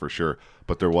crushed it for sure,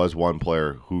 but there was one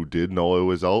player who did know it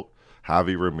was out.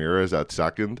 Javi Ramirez at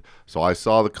second. So I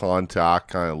saw the contact,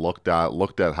 kind of looked at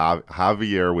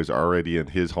Javier was already in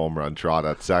his home run trot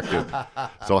at second.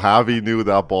 So Javi knew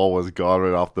that ball was gone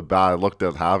right off the bat. I looked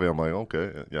at Javi. I'm like,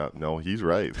 okay, yeah, no, he's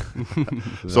right.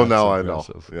 So now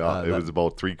impressive. I know. Yeah, it was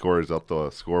about 3/4 up the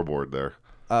scoreboard there.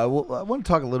 Well, I want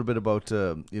to talk a little bit about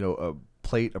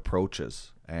plate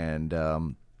approaches, and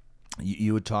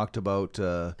you had talked about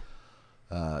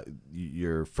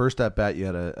your first at bat. You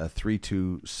had a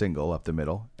 3-2 single up the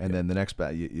middle, and then the next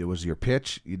bat it was your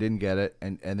pitch. You didn't get it,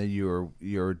 and then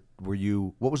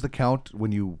what was the count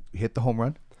when you hit the home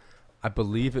run? I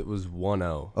believe it was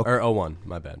 1-0 or 0-1.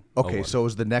 My bad. Okay, 0-1. So it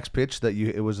was the next pitch that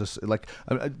it was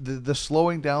the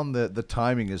slowing down the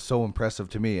timing is so impressive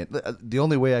to me. And the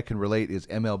only way I can relate is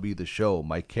MLB The Show.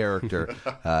 My character,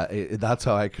 that's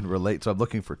how I can relate. So I'm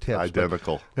looking for tips.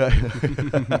 Identical. But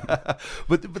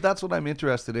that's what I'm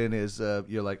interested in. Is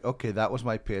you're like, okay, that was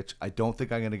my pitch. I don't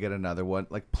think I'm going to get another one.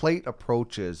 Like plate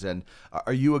approaches, and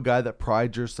are you a guy that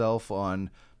prides yourself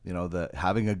on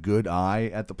having a good eye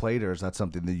at the plate, or is that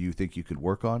something that you think you could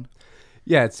work on?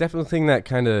 Yeah, it's definitely a thing that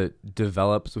kind of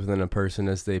develops within a person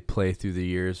as they play through the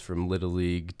years, from little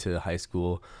league to high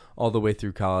school, all the way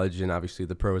through college, and obviously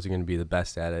the pros are going to be the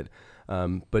best at it.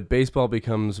 But baseball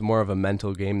becomes more of a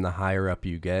mental game the higher up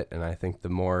you get, and I think the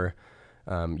more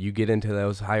you get into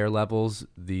those higher levels,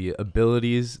 the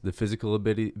abilities, the physical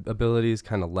abilities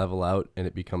kind of level out, and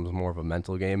it becomes more of a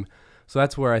mental game. So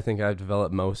that's where I think I've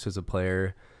developed most as a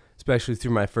player, especially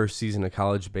through my first season of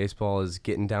college baseball, is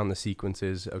getting down the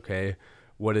sequences. Okay,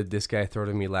 what did this guy throw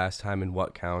to me last time and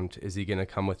what count? Is he going to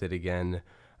come with it again?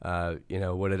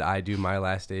 What did I do my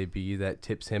last AB that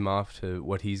tips him off to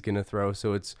what he's going to throw?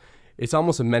 So it's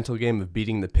almost a mental game of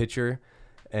beating the pitcher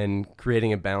and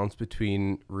creating a balance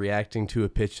between reacting to a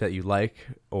pitch that you like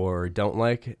or don't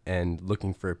like and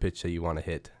looking for a pitch that you want to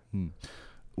hit.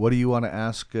 What do you want to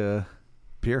ask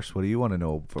Pierce? What do you want to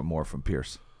know more from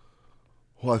Pierce?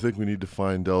 Well, I think we need to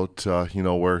find out,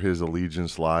 where his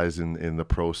allegiance lies in the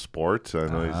pro sport. I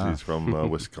know he's from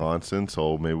Wisconsin,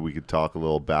 so maybe we could talk a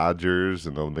little Badgers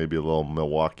and maybe a little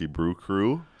Milwaukee Brew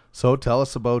Crew. So tell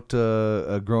us about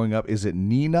growing up. Is it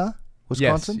Neenah,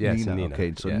 Wisconsin? Yes, Neenah. Neenah.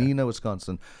 Okay, so yeah. Neenah,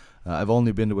 Wisconsin. I've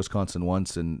only been to Wisconsin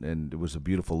once, and it was a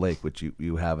beautiful lake, which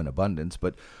you have in abundance.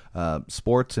 But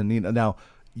sports and Neenah. Now,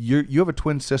 you have a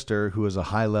twin sister who is a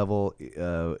high level.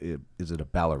 Is it a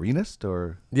ballerinaist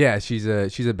or? Yeah, she's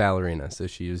a ballerina. So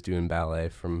she was doing ballet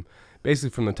from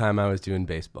the time I was doing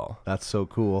baseball. That's so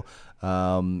cool.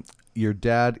 Your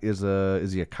dad is he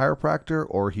a chiropractor,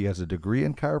 or he has a degree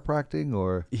in chiropractic,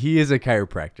 or? He is a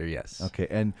chiropractor. Yes. Okay,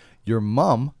 and your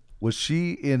mom Was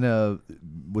she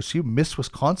Miss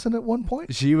Wisconsin at one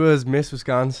point? She was Miss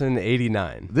Wisconsin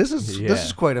 '89. This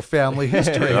is quite a family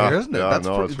history here, isn't it? Yeah, That's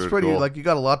no, it's it's pretty cool. like you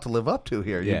got a lot to live up to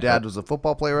here. Your Yeah. dad was a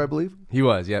football player, I believe. He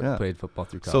was, Yeah. played football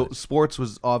through So college. sports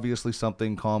was obviously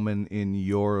something common in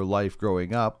your life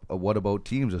growing up. What about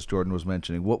teams, as Jordan was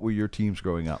mentioning? What were your teams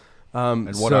growing up?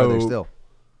 And what are they still?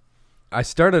 I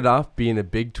started off being a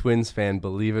big Twins fan,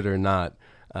 believe it or not.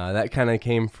 That kind of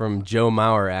came from Joe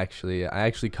Mauer, actually. I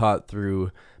actually caught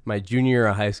through my junior year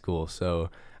of high school, so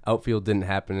outfield didn't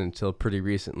happen until pretty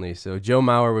recently. So Joe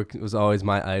Mauer was always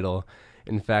my idol.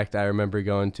 In fact, I remember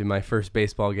going to my first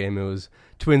baseball game. It was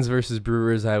Twins versus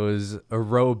Brewers. I was a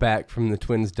row back from the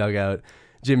Twins dugout.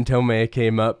 Jim Tomei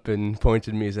came up and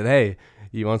pointed at me and said, "Hey,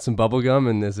 you want some bubble gum?"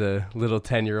 And as a little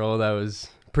 10-year-old, I was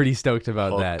pretty stoked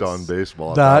about that. Hooked on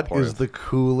baseball. At That point. is the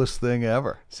coolest thing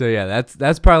ever. So yeah,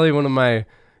 that's probably one of my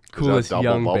coolest double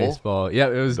young bubble? baseball. Yeah,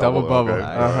 it was Double, double bubble. okay.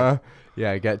 Uh-huh.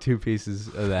 Yeah, I got 2 pieces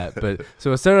of that. But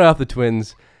so I started off the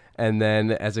Twins, and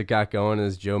then as it got going,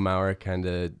 as Joe Mauer kind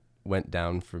of went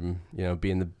down from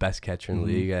being the best catcher in the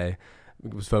league, I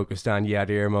was focused on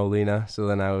Yadier Molina. So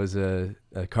then I was a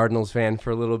Cardinals fan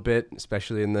for a little bit,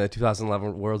 especially in the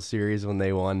 2011 World Series when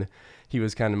they won. He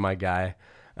was kind of my guy.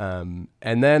 And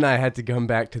then I had to come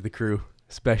back to the Crew,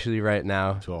 especially right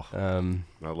now. Oh.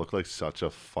 That looked like such a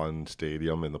fun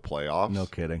stadium in the playoffs. No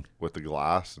kidding. With the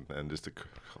glass and just the.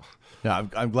 Yeah,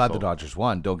 I'm glad the Dodgers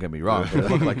won. Don't get me wrong, but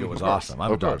it looked like it was awesome.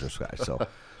 I'm a Dodgers guy,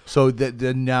 so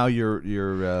then now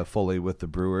you're fully with the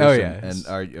Brewers. Oh, yeah. and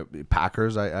are you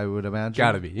Packers? I would imagine.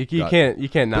 Gotta be. You can't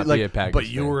not be a Packers. But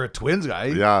you fan. were a Twins guy.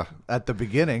 Yeah. At the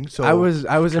beginning, so I was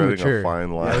Treading a immature.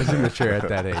 fine line. I was immature at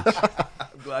that age.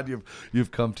 I'm glad you've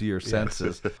come to your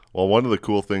senses. Well, one of the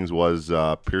cool things was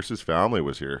Pierce's family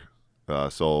was here.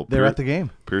 So They're at the game.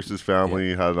 Pierce's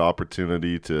family had an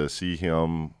opportunity to see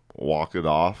him walk it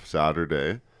off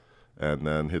Saturday and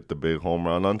then hit the big home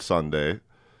run on Sunday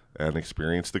and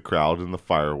experience the crowd and the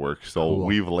fireworks. So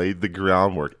we've laid the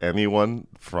groundwork. Anyone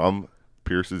from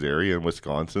Pierce's area in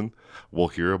Wisconsin will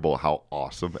hear about how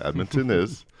awesome Edmonton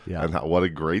is. Yeah. And what a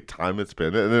great time it's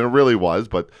been, and it really was.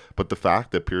 But the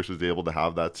fact that Pierce was able to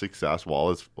have that success while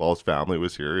his family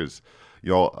was here is,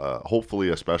 hopefully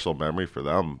a special memory for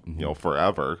them,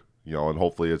 forever. And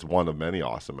hopefully it's one of many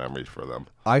awesome memories for them.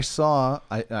 I saw.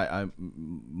 I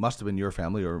must have been your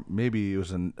family, or maybe it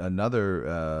was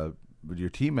another your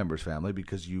team member's family,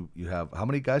 because you have how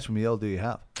many guys from Yale do you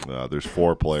have? There's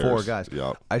 4 players. 4 guys.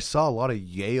 Yeah. I saw a lot of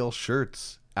Yale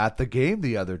shirts at the game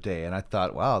the other day, and I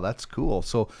thought, wow, that's cool.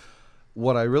 So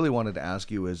what I really wanted to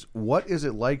ask you is, what is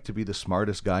it like to be the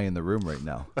smartest guy in the room right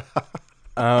now?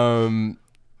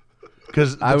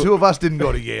 Because the two of us didn't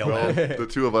go to Yale. Well, the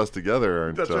two of us together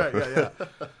aren't. That's right. Yeah.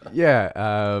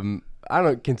 Yeah, I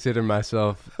don't consider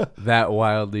myself that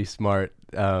wildly smart.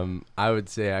 I would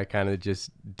say I kind of just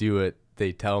do what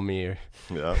they tell me.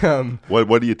 Yeah.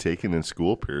 What are you taking in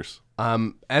school, Pierce?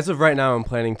 As of right now, I'm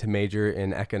planning to major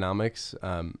in economics.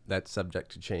 That's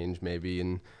subject to change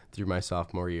maybe through my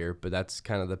sophomore year, but that's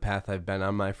kind of the path I've been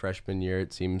on my freshman year.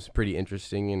 It seems pretty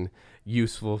interesting and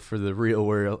useful for the real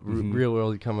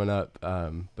world coming up.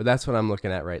 But that's what I'm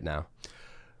looking at right now.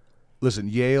 Listen,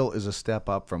 Yale is a step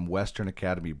up from Western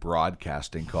Academy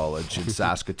Broadcasting College in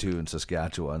Saskatoon,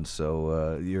 Saskatchewan.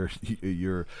 So your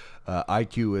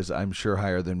IQ is, I'm sure,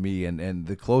 higher than me, and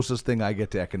the closest thing I get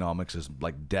to economics is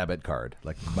like debit card,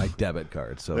 like my debit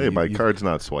card. So Hey, my card's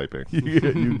not swiping.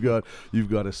 you've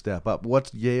got to step up.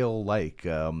 What's Yale like?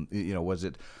 Was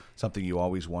it something you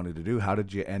always wanted to do? How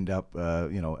did you end up,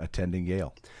 attending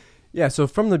Yale? Yeah, so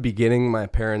from the beginning, my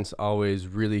parents always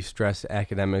really stressed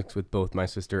academics with both my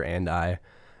sister and I.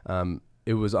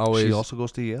 It was always... She also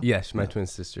goes to Yale? Yes, my twin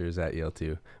sister is at Yale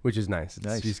too, which is nice.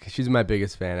 Nice. She's my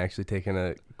biggest fan. Actually, taking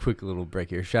a quick little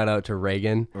break here. Shout out to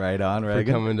Reagan. Right on, for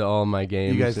Reagan. coming to all my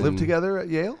games. You guys live together at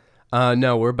Yale?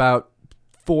 No, we're about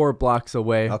 4 blocks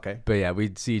away. Okay. But yeah,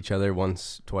 we'd see each other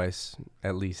once, twice,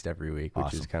 at least every week,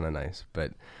 which is kind of nice.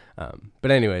 But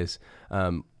anyways,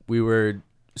 we were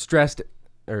stressed,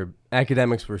 or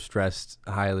academics were stressed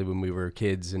highly when we were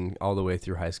kids, and all the way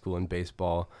through high school, and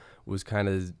baseball was kind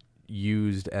of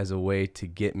used as a way to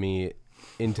get me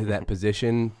into that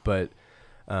position. But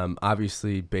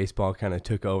obviously baseball kind of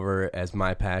took over as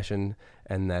my passion,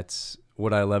 and that's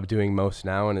what I love doing most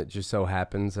now. And it just so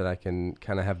happens that I can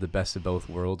kind of have the best of both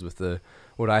worlds with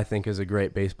what I think is a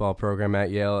great baseball program at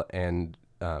Yale, and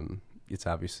it's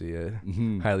obviously a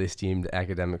highly esteemed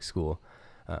academic school.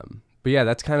 But yeah,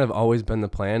 that's kind of always been the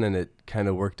plan, and it kind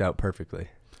of worked out perfectly.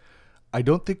 I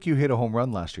don't think you hit a home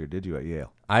run last year, did you, at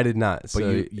Yale? I did not. But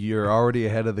So you're already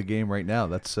ahead of the game right now.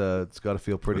 That's it's got to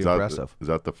feel pretty impressive. Is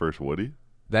that the first Woody?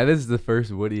 That is the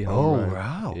first Woody home run.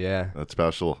 Wow. Yeah. That's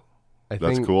special. I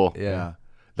That's think, cool. Yeah.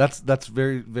 That's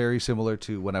very, very similar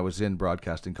to when I was in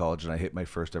broadcasting college and I hit my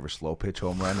first ever slow pitch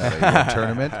home run at a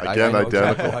tournament. Again, I know exactly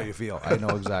identical. how you feel. I know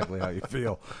exactly how you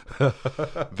feel.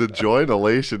 The joy and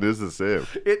elation is the same.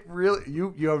 It really,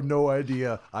 you have no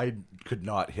idea. I could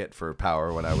not hit for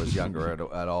power when I was younger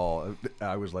at all.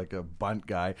 I was like a bunt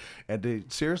guy, and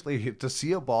to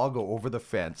see a ball go over the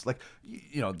fence, like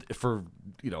for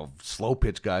slow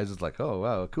pitch guys, it's like, oh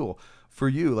wow, cool. For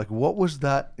you, like, what was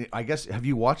that? I guess, have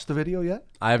you watched the video yet?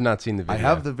 I have not seen the video. I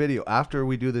have the video. After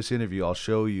we do this interview, I'll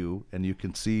show you, and you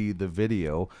can see the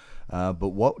video. But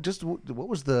what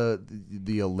was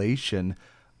the elation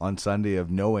on Sunday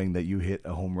of knowing that you hit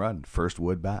a home run, first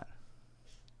wood bat?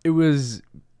 It was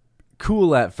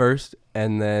cool at first,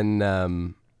 and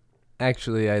then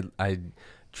actually I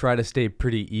try to stay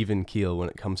pretty even keel when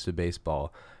it comes to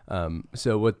baseball.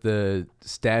 So what the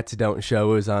stats don't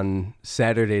show is on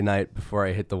Saturday night before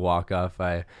I hit the walk-off,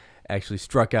 I actually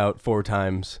struck out 4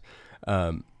 times.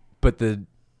 But the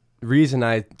reason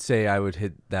I say I would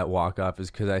hit that walk-off is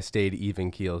because I stayed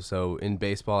even keel. So in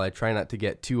baseball, I try not to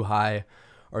get too high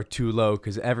or too low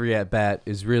because every at-bat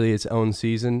is really its own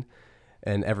season,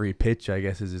 and every pitch, I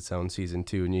guess, is its own season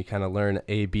too. And you kind of learn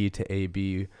A-B to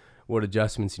A-B, what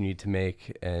adjustments you need to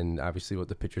make, and obviously what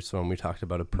the pitcher's throwing. We talked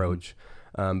about approach.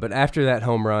 But after that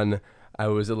home run, I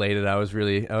was elated. I was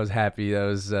happy. I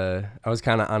was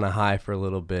kind of on a high for a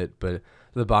little bit, but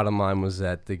the bottom line was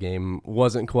that the game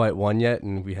wasn't quite won yet,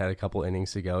 and we had a couple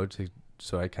innings to go.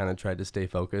 So I kind of tried to stay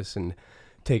focused and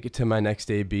take it to my next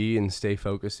AB and stay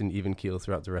focused and even keel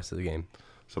throughout the rest of the game.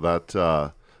 So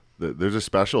that there's a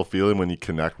special feeling when you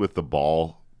connect with the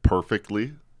ball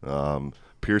perfectly.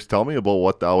 Pierce, tell me about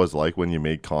what that was like when you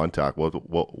made contact. What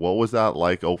was that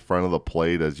like out front of the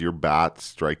plate as your bat's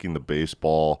striking the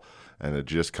baseball and it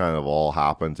just kind of all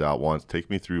happens at once?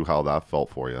 Take me through how that felt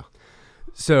for you.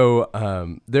 So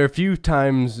there are a few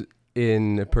times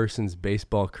in a person's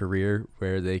baseball career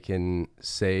where they can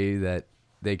say that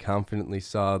they confidently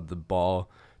saw the ball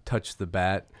touch the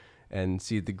bat and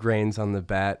see the grains on the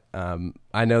bat.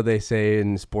 I know they say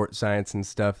in sports science and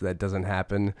stuff that doesn't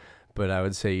happen, but I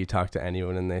would say you talk to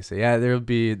anyone and they say, yeah, there'll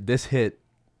be this hit.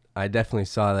 I definitely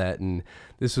saw that. And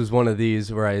this was one of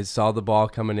these where I saw the ball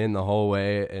coming in the whole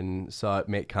way and saw it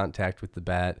make contact with the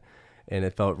bat. And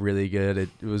it felt really good. It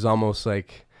was almost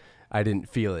like I didn't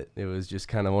feel it. It was just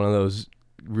kind of one of those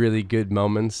really good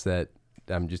moments that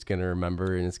I'm just going to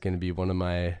remember. And it's going to be one of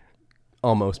my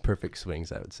almost perfect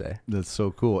swings, I would say. That's so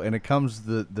cool. And it comes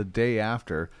the day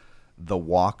after the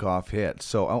walk-off hit.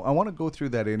 So I want to go through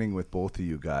that inning with both of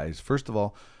you guys. First of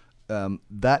all,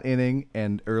 that inning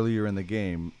and earlier in the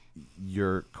game,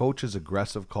 your coach's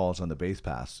aggressive calls on the base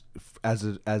pass,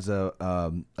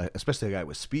 especially a guy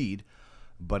with speed,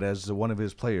 but as one of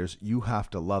his players, you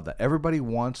have to love that. Everybody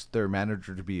wants their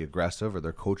manager to be aggressive or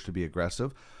their coach to be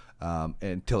aggressive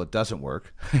until it doesn't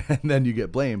work, and then you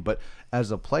get blamed. But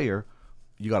as a player,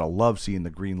 you got to love seeing the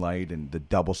green light and the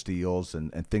double steals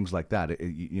and things like that.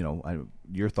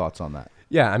 Your thoughts on that?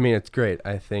 Yeah, I mean, it's great.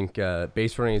 I think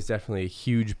base running is definitely a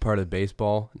huge part of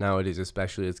baseball nowadays,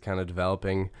 especially. It's kind of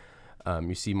developing.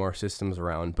 You see more systems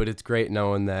around, but it's great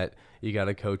knowing that you got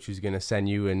a coach who's going to send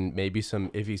you in maybe some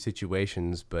iffy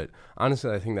situations. But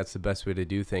honestly, I think that's the best way to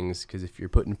do things, because if you're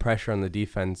putting pressure on the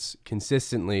defense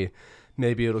consistently,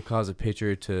 maybe it'll cause a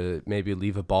pitcher to maybe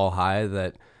leave a ball high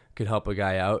that could help a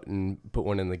guy out and put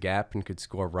one in the gap and could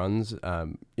score runs.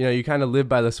 You kind of live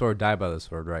by the sword, die by the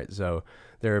sword, right? So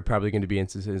there are probably going to be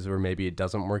instances where maybe it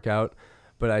doesn't work out,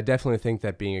 but I definitely think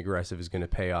that being aggressive is going to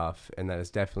pay off, and that it's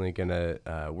definitely going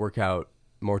to work out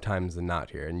more times than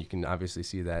not here. And you can obviously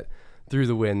see that through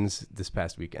the wins this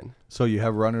past weekend. So you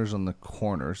have runners on the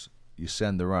corners. You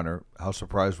send the runner. How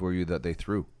surprised were you that they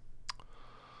threw?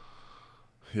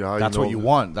 Yeah, that's what you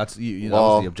want. That's that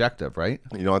was the objective, right?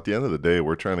 At the end of the day,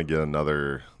 we're trying to get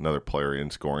another player in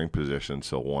scoring position,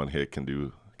 so one hit can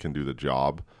do the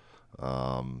job.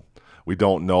 We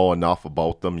don't know enough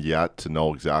about them yet to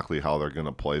know exactly how they're going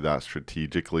to play that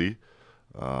strategically.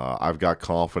 I've got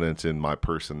confidence in my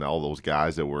personnel, those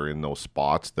guys that were in those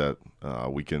spots, that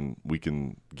we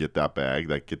can get that bag,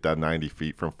 get that 90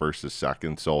 feet from first to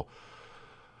second. So,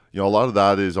 a lot of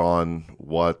that is on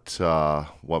what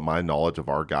my knowledge of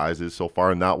our guys is so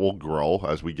far, and that will grow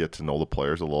as we get to know the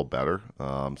players a little better.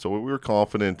 So we were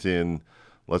confident in,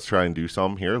 let's try and do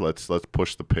something here. Let's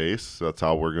push the pace. That's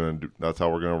how we're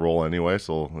gonna roll anyway.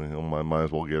 So might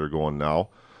as well get her going now.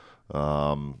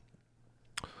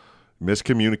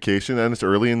 miscommunication, and it's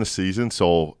early in the season,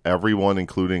 so everyone,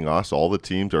 including us, all the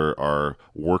teams are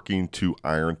working to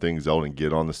iron things out and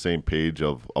get on the same page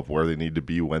of where they need to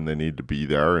be when they need to be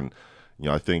there. And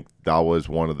I think that was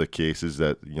one of the cases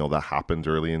that that happened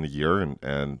early in the year,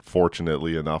 and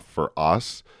fortunately enough for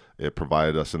us, it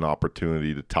provided us an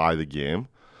opportunity to tie the game.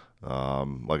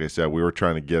 Like I said, we were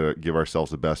trying to give ourselves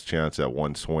the best chance at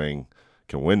one swing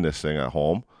can win this thing at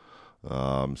home.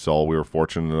 So we were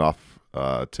fortunate enough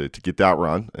to get that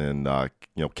run, and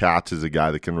Katz is a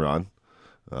guy that can run.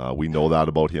 We know that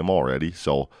about him already.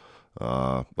 So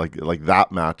like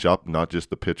that matchup, not just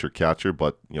the pitcher catcher,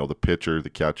 but the pitcher, the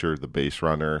catcher, the base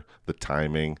runner, the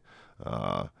timing,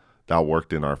 that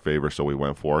worked in our favor. So we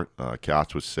went for it.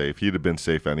 Katz was safe. He'd have been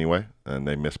safe anyway, and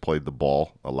they misplayed the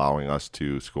ball, allowing us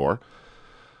to score.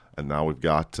 And now we've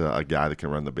got a guy that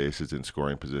can run the bases in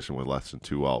scoring position with less than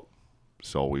 2 out.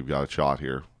 So we've got a shot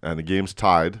here, and the game's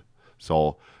tied.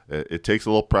 So it takes a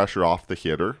little pressure off the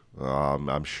hitter.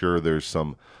 I'm sure there's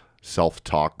some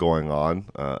self-talk going on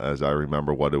as I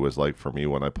remember what it was like for me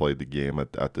when I played the game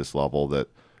at this level, that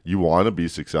you want to be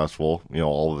successful,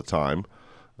 all the time.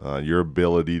 Your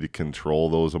ability to control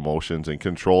those emotions and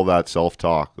control that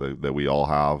self-talk that we all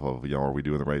have of, are we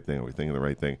doing the right thing? Are we thinking the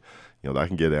right thing? That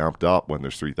can get amped up when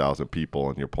there's 3,000 people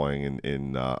and you're playing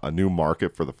in a new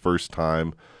market for the first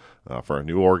time, for a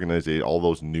new organization, all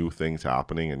those new things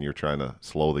happening, and you're trying to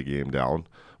slow the game down,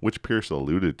 which Pierce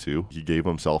alluded to. He gave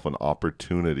himself an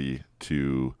opportunity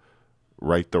to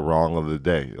right the wrong of the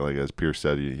day. Like as Pierce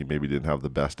said, he maybe didn't have the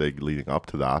best day leading up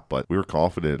to that, but we were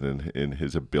confident in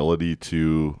his ability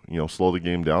to slow the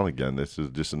game down again. This is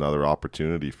just another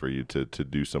opportunity for you to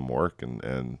do some work,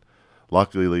 and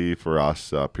luckily for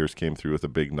us, Pierce came through with a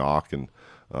big knock, and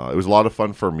it was a lot of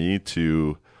fun for me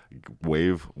to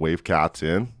wave Katz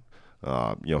in.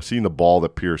 Seeing the ball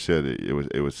that Pierce hit,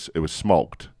 it was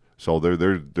smoked. So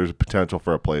there's a potential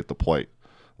for a play at the plate.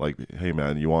 Like, hey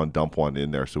man, you want to dump one in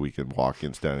there so we can walk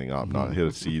in standing up, not hit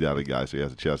a seed at a guy so he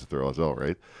has a chance to throw us out,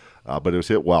 right? But it was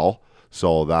hit well,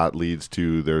 so that leads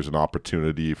to there's an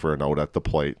opportunity for an out at the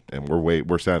plate, and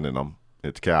we're sending them.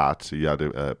 It's Katz. He had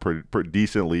a pretty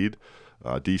decent lead,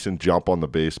 decent jump on the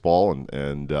baseball,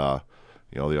 and the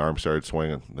arm started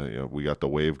swinging. We got the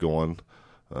wave going.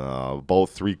 About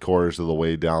 3/4 of the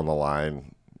way down the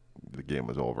line, the game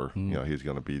was over. He's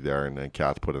going to be there, and then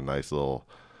Katz put a nice little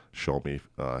show me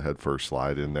head first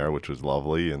slide in there, which was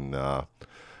lovely. And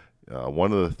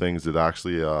one of the things that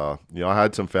actually, I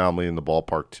had some family in the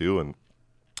ballpark too, and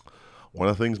one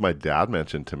of the things my dad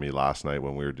mentioned to me last night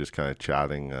when we were just kind of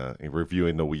chatting,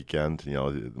 reviewing the weekend,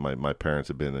 my parents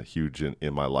have been a huge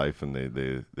in my life, and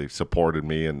they supported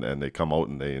me, and they come out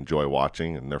and they enjoy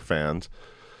watching, and they're fans.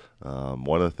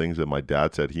 One of the things that my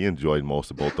dad said he enjoyed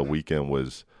most about the weekend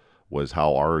was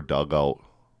how our dugout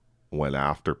went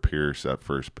after Pierce at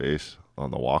first base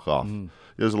on the walk-off.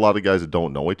 There's a lot of guys that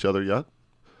don't know each other yet,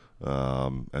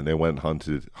 and they went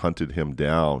and hunted him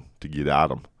down to get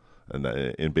at him. And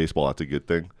in baseball, that's a good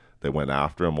thing. They went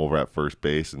after him over at first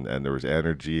base, and there was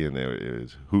energy, and it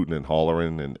was hooting and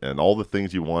hollering, and all the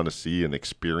things you want to see and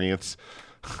experience.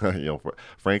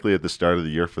 Frankly, at the start of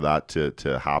the year, for that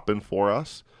to happen for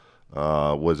us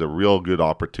was a real good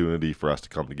opportunity for us to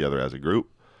come together as a group.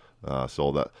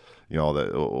 So that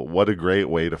what a great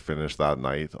way to finish that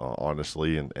night,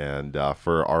 honestly, and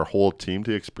for our whole team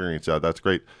to experience that. That's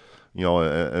great.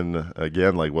 And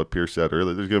again, like what Pierce said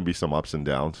earlier, there's going to be some ups and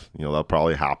downs. That'll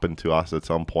probably happen to us at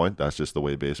some point. That's just the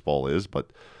way baseball is.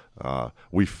 But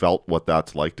we felt what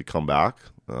that's like to come back.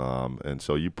 And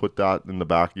so you put that in the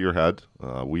back of your head.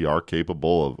 We are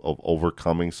capable of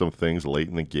overcoming some things late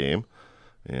in the game.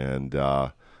 And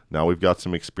now we've got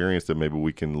some experience that maybe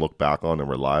we can look back on and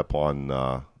rely upon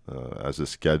as the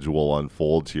schedule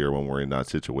unfolds here. When we're in that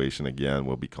situation again,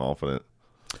 we'll be confident.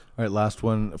 All right, last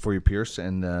one for you, Pierce,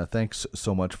 and thanks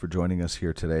so much for joining us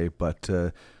here today. But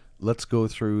let's go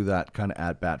through that kind of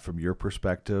at bat from your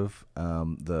perspective.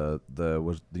 What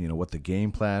the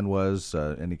game plan was,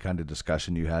 any kind of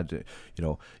discussion you had.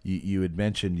 You had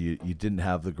mentioned you didn't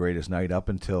have the greatest night up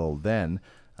until then,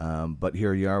 but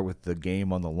here you are with the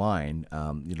game on the line.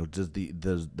 Does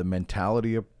the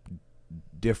mentality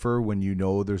differ when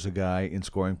there's a guy in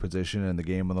scoring position and the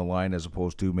game on the line as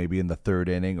opposed to maybe in the third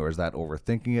inning, or is that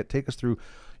overthinking it? Take us through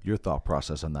your thought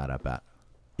process on that at bat.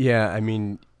 Yeah, I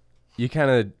mean, you'd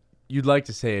like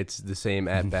to say it's the same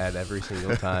at bat every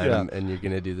single time, and you're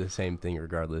gonna do the same thing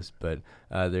regardless, but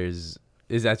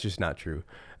that's just not true.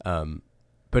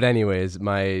 But anyways,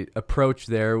 my approach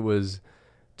there was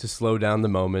to slow down the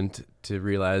moment, to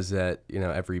realize that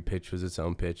every pitch was its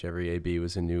own pitch, every AB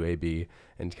was a new AB,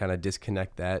 and kind of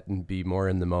disconnect that and be more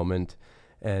in the moment.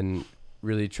 and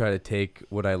really try to take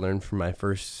what I learned from my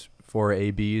first 4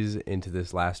 ABs into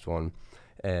this last one.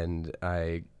 And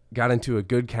I got into a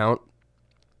good count.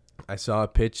 I saw a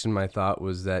pitch, and my thought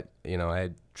was that,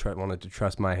 I wanted to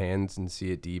trust my hands and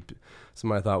see it deep. So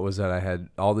my thought was that I had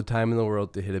all the time in the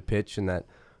world to hit a pitch, and that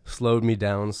slowed me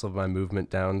down, slowed my movement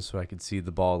down so I could see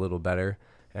the ball a little better.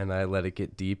 And I let it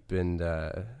get deep and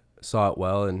saw it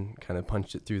well and kind of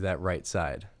punched it through that right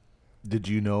side. Did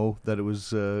you know that it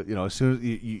was, as soon as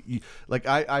you like,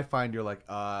 I find you're like,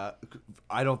 I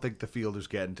don't think the fielder's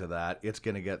getting to that. It's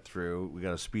going to get through. We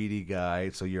got a speedy guy.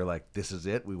 So you're like, this is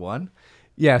it. We won.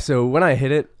 Yeah, so when I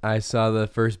hit it, I saw the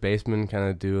first baseman kind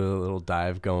of do a little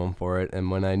dive going for it. And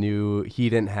when I knew he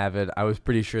didn't have it, I was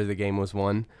pretty sure the game was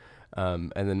won.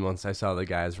 And then once I saw the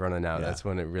guys running out, that's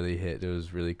when it really hit. It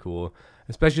was really cool,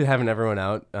 especially having everyone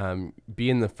out.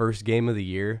 Being the first game of the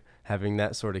year, having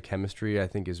that sort of chemistry, I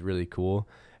think is really cool.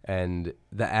 And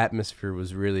the atmosphere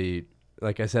was really,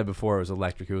 like I said before, it was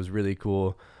electric. It was really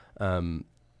cool.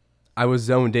 I was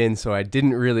zoned in, so I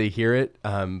didn't really hear it.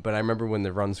 But I remember when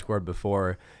the run scored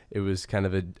before, it was kind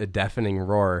of a deafening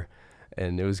roar.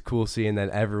 And it was cool seeing that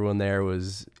everyone there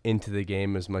was into the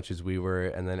game as much as we were.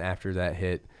 And then after that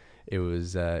hit, it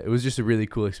was just a really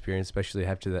cool experience, especially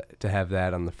to have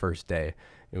that on the first day.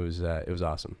 It was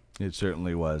awesome. It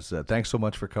certainly was. Thanks so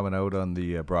much for coming out on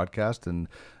the broadcast, and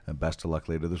best of luck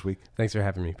later this week. Thanks for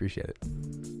having me. Appreciate it.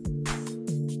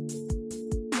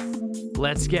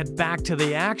 Let's get back to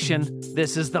the action.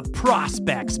 This is the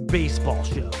Prospects Baseball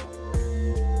Show.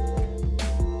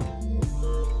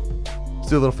 Let's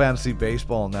do a little fantasy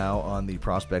baseball now on the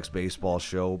Prospects Baseball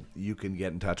Show. You can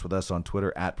get in touch with us on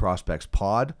Twitter at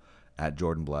ProspectsPod, at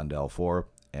Jordan Blundell 4,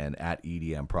 and at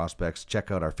EDM Prospects. Check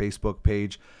out our Facebook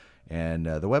page and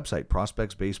the website,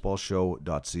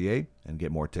 prospectsbaseballshow.ca, and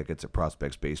get more tickets at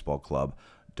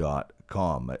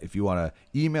prospectsbaseballclub.com. If you want to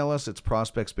email us, it's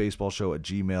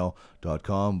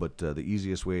prospectsbaseballshow@gmail.com, but the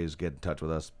easiest way is get in touch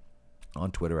with us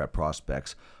on Twitter at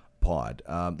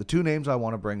ProspectsPod. The two names I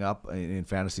want to bring up in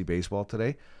fantasy baseball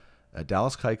today,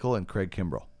 Dallas Keuchel and Craig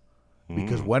Kimbrell.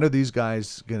 Because when are these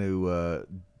guys going to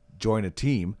join a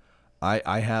team?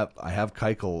 I have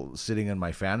Keuchel sitting on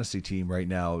my fantasy team right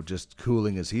now, just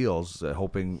cooling his heels,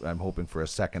 I'm hoping for a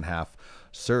second half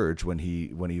surge when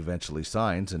he eventually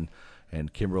signs, and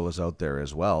Kimbrell is out there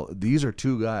as well. These are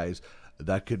two guys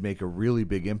that could make a really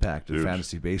big impact in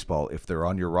fantasy baseball if they're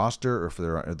on your roster or if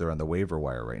they're on the waiver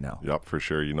wire right now. Yep, for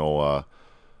sure.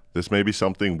 This may be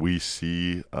something we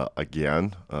see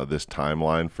again, this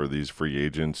timeline for these free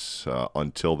agents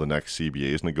until the next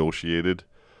CBA is negotiated.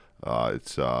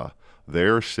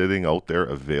 They're sitting out there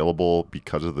available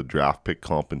because of the draft pick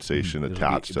compensation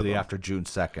attached to them. After June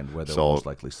 2nd, where they'll most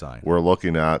likely sign. We're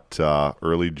looking at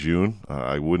early June.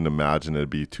 I wouldn't imagine it'd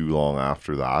be too long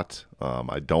after that.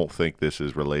 I don't think this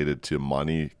is related to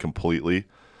money completely.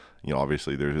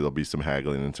 Obviously there'll be some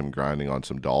haggling and some grinding on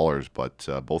some dollars, but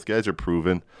both guys are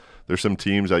proven. There's some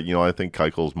teams that, I think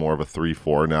Keuchel's more of a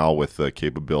 3-4 now with the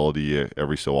capability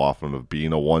every so often of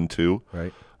being a 1-2.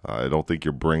 Right. I don't think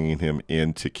you're bringing him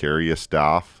in to carry a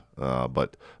staff,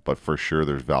 but for sure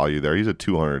there's value there. He's a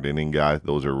 200-inning guy.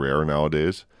 Those are rare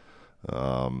nowadays.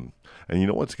 And you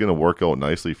know what's going to work out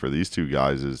nicely for these two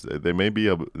guys is they may be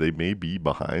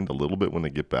behind a little bit when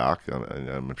they get back. And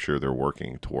I'm sure they're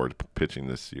working towards pitching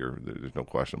this year. There's no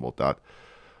question about that.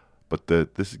 But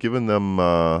this is giving them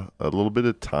a little bit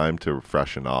of time to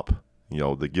freshen up.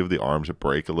 They give the arms a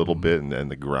break a little bit, and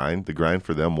the grind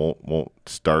for them won't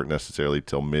start necessarily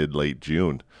till late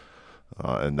June,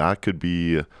 and that could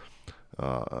be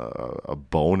a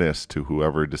bonus to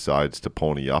whoever decides to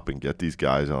pony up and get these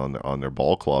guys on their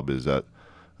ball club. Is that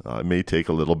it may take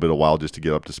a little bit of while just to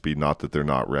get up to speed. Not that they're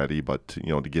not ready, but to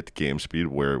get the game speed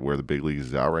where the big leagues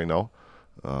is at right now.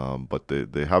 But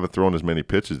they haven't thrown as many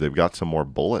pitches. They've got some more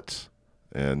bullets,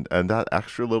 and that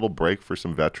extra little break for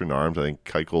some veteran arms. I think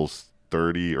Keuchel's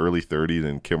early 30s,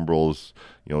 and Kimbrell's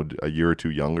a year or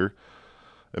two younger.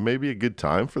 It may be a good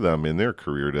time for them in their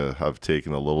career to have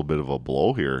taken a little bit of a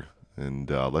blow here and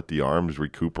let the arms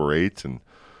recuperate. And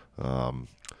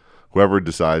whoever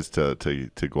decides to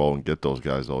go out and get those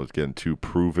guys, though, is getting two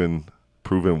proven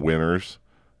winners,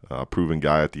 proven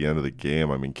guy at the end of the game.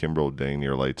 I mean, Kimbrell dang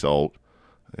near lights out,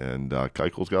 and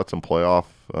Keuchel's got some playoff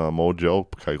mojo.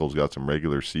 Keuchel's got some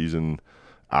regular season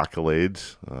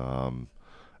accolades.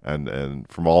 And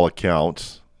from all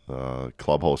accounts,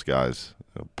 clubhouse guys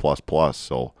plus.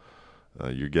 So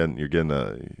you're getting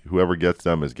whoever gets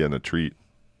them is getting a treat.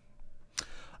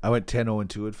 I went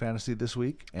 10-0-2 in fantasy this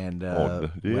week, and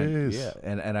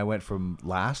and I went from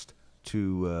last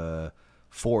to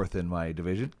fourth in my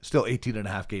division. Still 18 and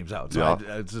a half games out. So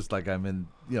it's just like I'm in,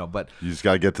 but You just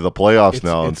got to get to the playoffs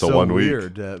now it's until so 1 week.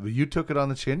 weird. You took it on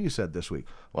the chin, you said, this week.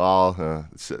 Well,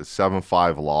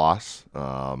 7-5 loss.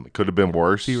 It could have been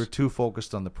worse. So you were too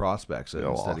focused on the prospects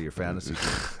instead of your fantasy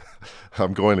team.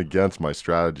 I'm going against my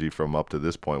strategy from up to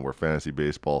this point where fantasy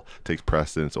baseball takes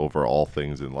precedence over all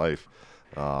things in life.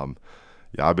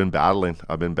 I've been battling.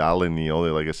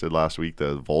 Like I said last week,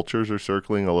 the vultures are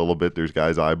circling a little bit. There's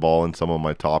guys eyeballing some of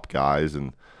my top guys,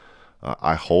 and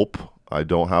I hope I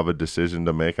don't have a decision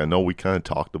to make. I know we kind of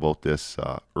talked about this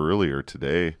earlier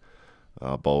today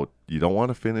about you don't want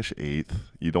to finish 8th.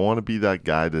 You don't want to be that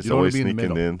guy that's always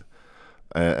sneaking in.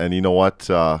 And you know what?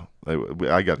 I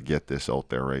got to get this out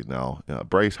there right now.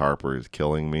 Bryce Harper is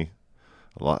killing me.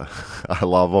 I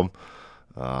love him.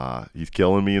 He's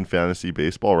killing me in fantasy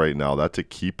baseball right now. That's a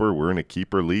keeper. We're in a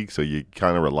keeper league, so you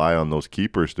kind of rely on those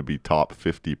keepers to be top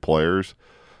 50 players.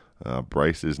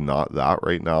 Bryce is not that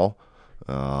right now.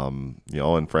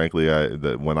 And frankly,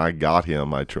 when I got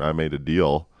him, I made a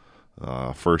deal,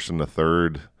 first and a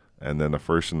third, and then a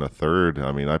first and a third.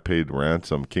 I mean, I paid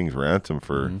king's ransom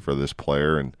for this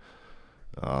player, and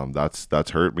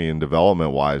that's hurt me in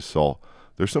development wise. So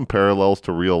there's some parallels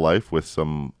to real life with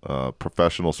some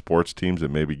professional sports teams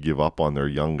that maybe give up on their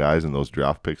young guys and those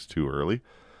draft picks too early.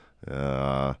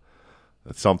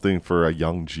 It's something for a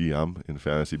young GM in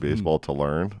fantasy baseball to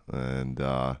learn, and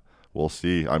we'll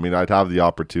see. I mean, I'd have the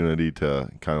opportunity to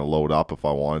kind of load up if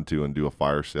I wanted to and do a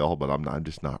fire sale, but I'm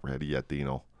just not ready yet,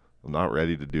 Dino. I'm not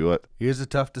ready to do it. Here's a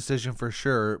tough decision for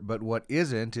sure, but what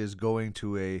isn't is going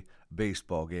to a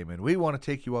baseball game, and we want to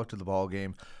take you out to the ball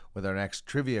game with our next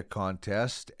trivia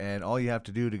contest, and all you have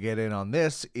to do to get in on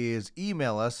this is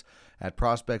email us at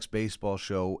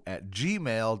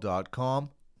prospectsbaseballshow@gmail.com.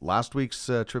 Last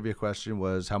week's trivia question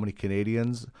was how many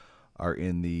Canadians are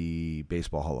in the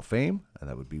Baseball Hall of Fame, and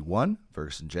that would be 1,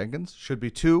 Ferguson Jenkins. Should be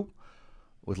 2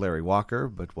 with Larry Walker,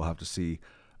 but we'll have to see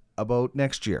about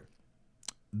next year.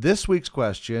 This week's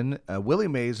question, Willie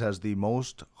Mays has the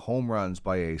most home runs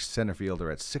by a center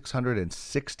fielder at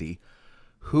 660.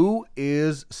 Who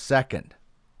is second?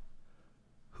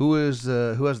 Who has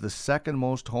the second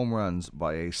most home runs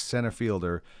by a center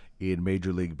fielder in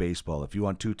Major League Baseball? If you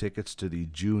want 2 tickets to the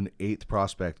June 8th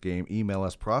prospect game, email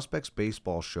us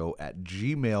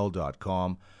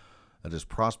prospectsbaseballshow@gmail.com. That is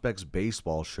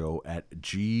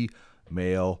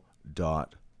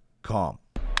prospectsbaseballshow@gmail.com.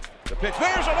 The pitch,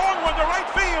 there's a long one to right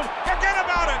field. Forget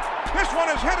about it. This one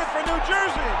is headed for New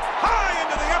Jersey. High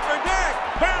into the upper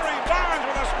deck. Barry Bonds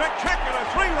with a spectacular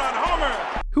 3-run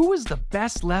homer. Who is the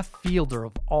best left fielder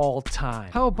of all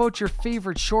time? How about your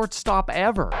favorite shortstop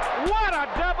ever? What a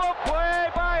double play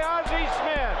by Ozzie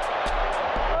Smith.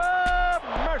 Oh,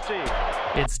 mercy.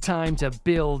 It's time to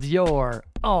build your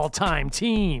all-time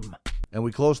team. And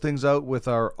we close things out with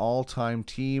our all-time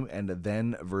team and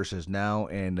then versus now.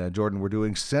 And Jordan, we're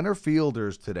doing center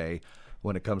fielders today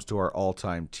when it comes to our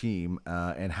all-time team.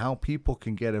 And how people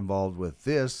can get involved with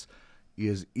this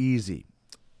is easy.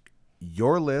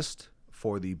 Your list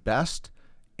for the best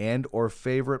and or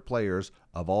favorite players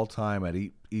of all time at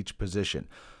each position.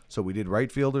 So we did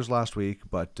right fielders last week,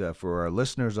 but for our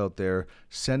listeners out there,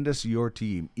 send us your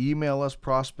team. Email us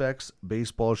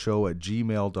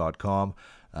prospectsbaseballshow@gmail.com.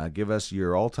 Give us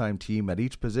your all-time team at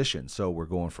each position. So we're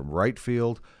going from right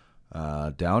field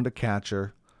down to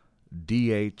catcher,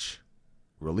 DH,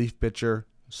 relief pitcher,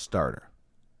 starter.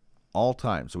 All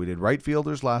time. So we did right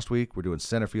fielders last week. We're doing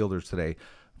center fielders today.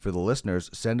 For the listeners,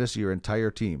 send us your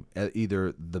entire team.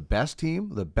 Either the best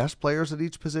team, the best players at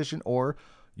each position, or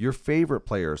your favorite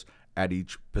players at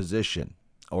each position.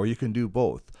 Or you can do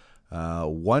both.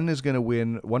 One person is going to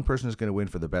win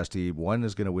for the best team, one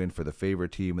is going to win for the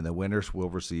favorite team, and the winners will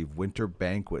receive winter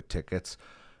banquet tickets.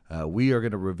 We are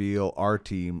going to reveal our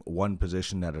team one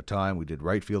position at a time. We did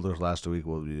right fielders last week.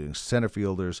 We'll be doing center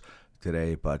fielders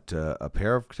today, but a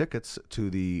pair of tickets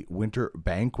to the winter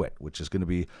banquet, which is going to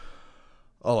be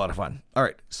a lot of fun. All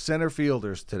right, center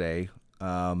fielders today.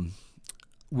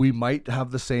 We might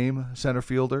have the same center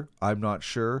fielder. I'm not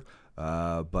sure,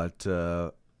 but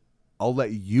I'll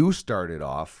let you start it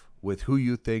off with who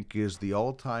you think is the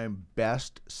all-time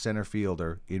best center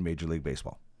fielder in Major League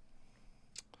Baseball.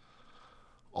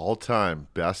 All-time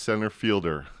best center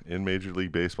fielder in Major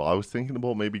League Baseball. I was thinking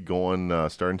about maybe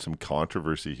starting some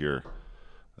controversy here,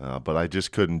 but I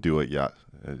just couldn't do it yet.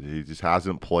 He just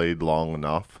hasn't played long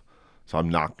enough, so I'm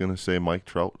not going to say Mike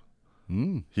Trout.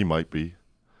 He might be.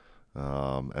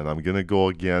 And I'm going to go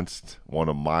against one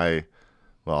of my,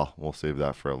 well, we'll save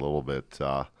that for a little bit.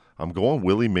 I'm going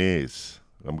Willie Mays.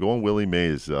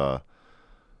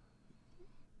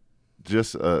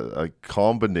 just a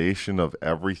combination of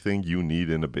everything you need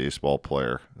in a baseball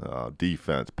player.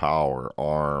 Defense, power,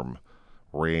 arm,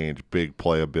 range, big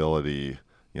playability,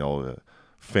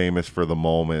 famous for the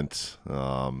moment,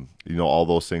 all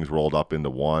those things rolled up into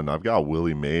one. I've got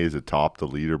Willie Mays atop the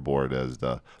leaderboard as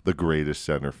the greatest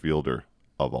center fielder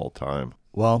of all time.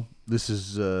 Well, this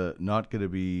is not going to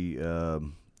be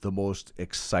the most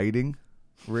exciting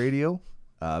radio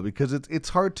because it's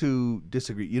hard to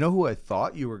disagree. You know who I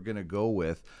thought you were going to go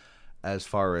with as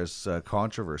far as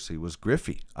controversy was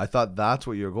Griffey. I thought that's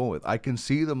what you were going with. I can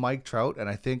see the Mike Trout, and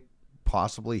I think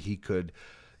possibly he could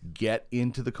get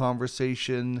into the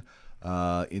conversation,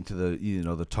 into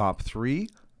the top three.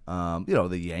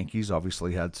 The Yankees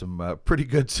obviously had some pretty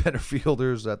good center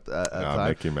fielders at time.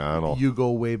 Mickey Mantle. You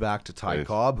go way back to Ty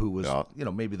Cobb, who was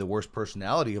maybe the worst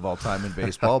personality of all time in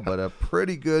baseball, but a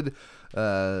pretty good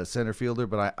center fielder.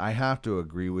 But I have to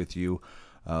agree with you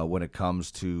when it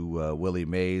comes to Willie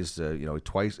Mays.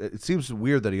 Twice. It seems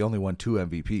weird that he only won 2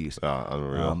 MVPs.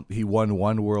 Unreal. He won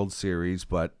 1 World Series,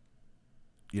 but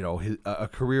a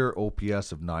career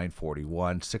OPS of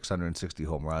 941, 660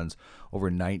 home runs, over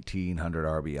 1,900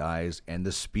 RBIs, and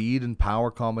the speed and power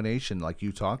combination, like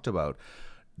you talked about.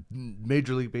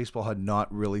 Major League Baseball had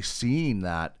not really seen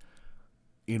that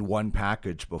in one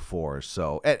package before.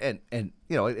 So, and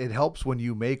it helps when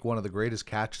you make one of the greatest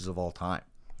catches of all time.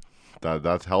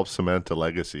 That helps cement a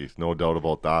legacy, no doubt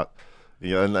about that.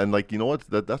 Yeah, and what?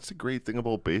 That's the great thing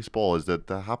about baseball is that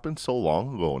happened so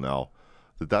long ago now.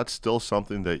 That's still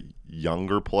something that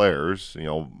younger players,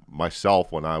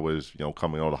 myself when I was,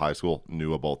 coming out of high school,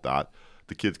 knew about that.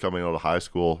 The kids coming out of high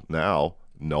school now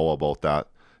know about that.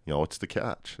 It's the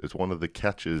catch. It's one of the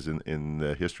catches in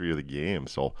the history of the game.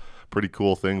 So pretty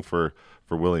cool thing for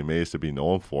Willie Mays to be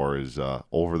known for is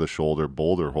over-the-shoulder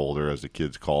boulder holder, as the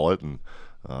kids call it. And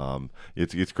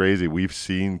it's crazy. We've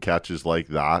seen catches like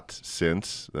that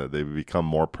since. They've become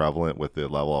more prevalent with the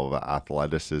level of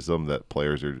athleticism that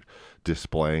players are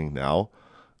displaying now.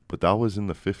 But that was in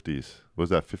the 50s. Was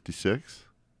that 56?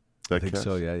 I think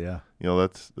so, yeah.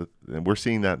 And we're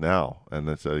seeing that now. And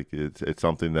it's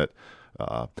something that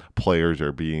players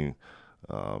are being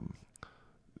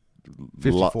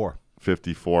 54.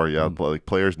 54, yeah. But like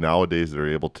players nowadays that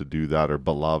are able to do that are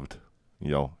beloved.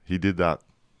 He did that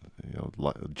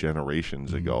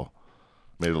generations ago.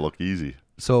 Made it look easy.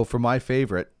 So for my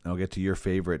favorite, I'll get to your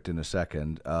favorite in a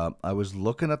second. I was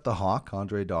looking at the Hawk,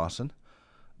 Andre Dawson,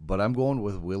 but I'm going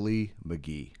with Willie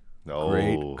McGee.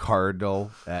 Great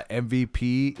Cardinal,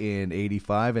 MVP in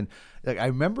 '85, and I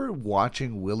remember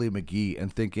watching Willie McGee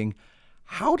and thinking,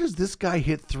 how does this guy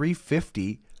hit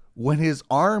 350 when his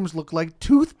arms look like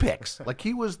toothpicks? Like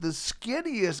he was the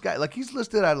skinniest guy. Like he's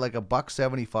listed at like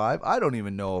 $175. I don't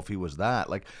even know if he was that.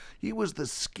 Like he was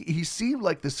he seemed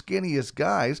like the skinniest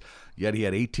guys. Yet he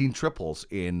had 18 triples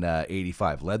in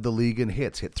 '85. Led the league in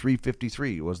hits. Hit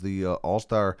 353. Was the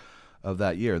All-Star of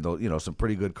that year. Though some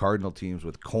pretty good Cardinal teams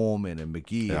with Coleman and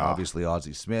McGee, and obviously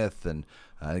Ozzie Smith and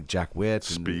I think Jack Witt.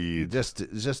 Speed. Just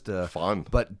fun.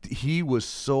 But he was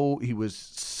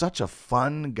such a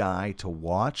fun guy to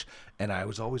watch, and I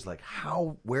was always like,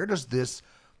 where does this?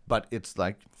 But it's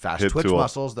like fast twitch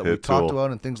muscles that we talked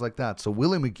about and things like that. So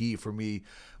Willie McGee for me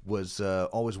was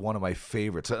always one of my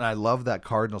favorites, and I love that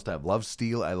Cardinals type. Love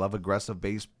steal. I love aggressive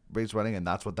base running, and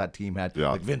that's what that team had.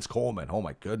 Yeah. Like Vince Coleman. Oh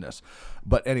my goodness.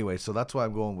 But anyway, so that's why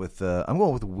I'm going with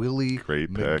Willie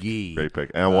McGee. Great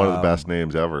pick, and one of the best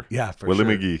names ever. Yeah, for Willie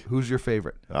sure. McGee. Who's your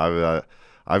favorite?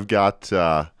 I've got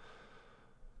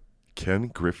Ken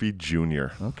Griffey Jr.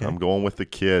 Okay. I'm going with the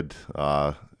kid.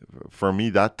 For me,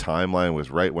 that timeline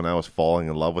was right when I was falling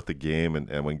in love with the game,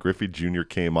 and when Griffey Jr.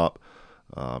 came up,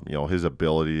 his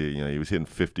ability, he was hitting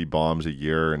 50 bombs a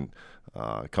year, and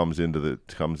comes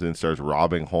in, starts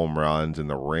robbing home runs, and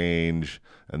the range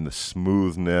and the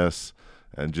smoothness,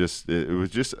 and just it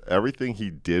was just everything he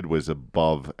did was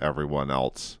above everyone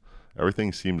else.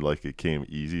 Everything seemed like it came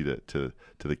easy to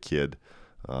the kid.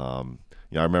 I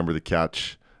remember the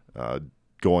catch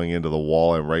going into the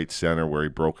wall in right center where he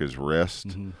broke his wrist.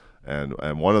 Mm-hmm.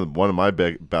 And one of my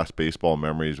best baseball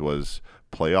memories was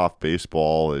playoff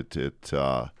baseball.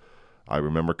 I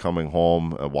remember coming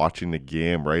home watching the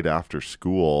game right after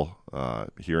school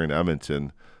here in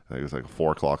Edmonton. It was like a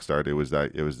 4:00 start. It was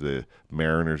the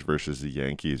Mariners versus the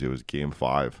Yankees. It was Game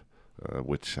 5,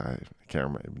 which I can't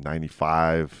remember,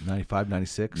 95,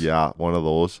 96. Yeah, one of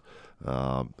those.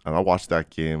 And I watched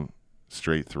that game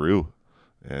straight through,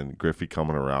 and Griffey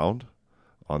coming around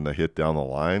on the hit down the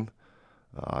line.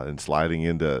 And sliding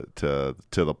into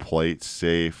the plate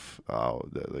safe,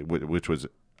 which was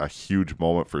a huge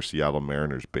moment for Seattle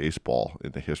Mariners baseball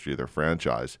in the history of their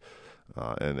franchise.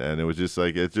 And it was just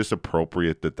like, it's just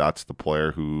appropriate that that's the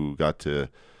player who got to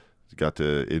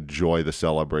enjoy the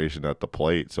celebration at the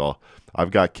plate. So I've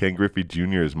got Ken Griffey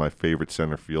Jr. as my favorite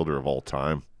center fielder of all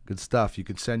time. Good stuff. You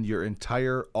can send your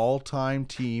entire all-time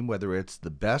team, whether it's the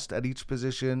best at each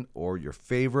position or your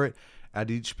favorite at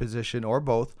each position or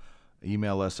both.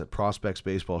 Email us at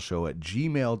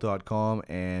prospectsbaseballshow@gmail.com,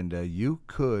 and you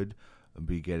could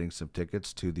be getting some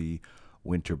tickets to the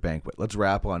Winter Banquet. Let's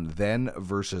wrap on then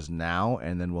versus now,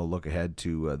 and then we'll look ahead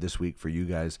to this week for you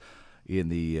guys in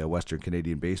the Western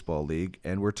Canadian Baseball League.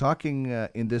 And we're talking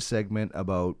in this segment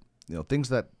about things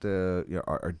that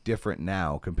are different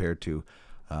now compared to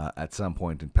at some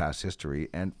point in past history.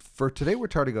 And for today, we're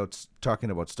talking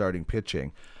about starting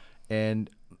pitching. And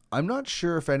I'm not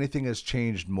sure if anything has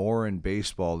changed more in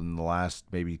baseball in the last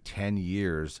maybe 10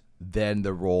 years than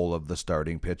the role of the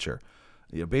starting pitcher.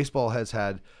 Baseball has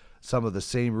had some of the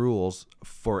same rules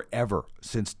forever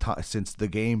since the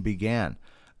game began.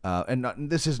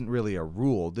 This isn't really a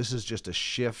rule. This is just a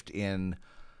shift in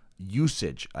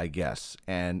usage, I guess.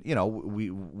 And,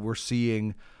 we're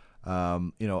seeing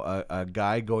a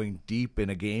guy going deep in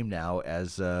a game now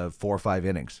as 4 or 5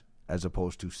 innings as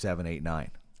opposed to 7, 8,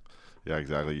 9. Yeah,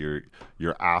 exactly.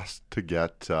 You're asked to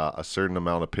get a certain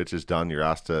amount of pitches done. You're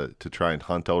asked to try and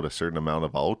hunt out a certain amount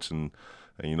of outs, and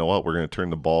you know what? We're going to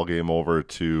turn the ball game over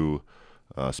to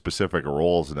specific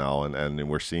roles now, and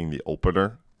we're seeing the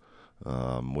opener,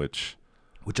 which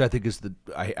I think is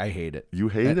I hate it. You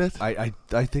hate it? I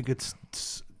think it's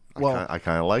well. I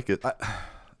kind of like it.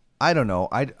 I don't know.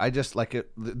 I just like it.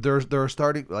 They're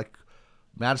starting like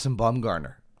Madison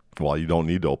Bumgarner. Well, you don't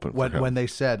need to open for him. When they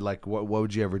said, like, what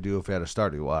would you ever do if you had a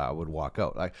starter? Well, I would walk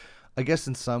out. I guess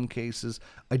in some cases,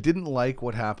 I didn't like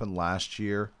what happened last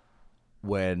year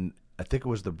when I think it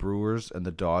was the Brewers and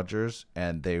the Dodgers,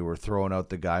 and they were throwing out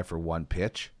the guy for one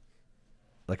pitch.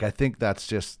 Like, I think that's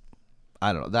just,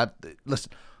 I don't know.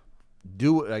 Listen,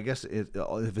 I guess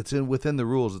if it's within the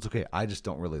rules, it's okay. I just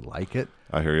don't really like it.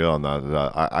 I hear you on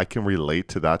that. I can relate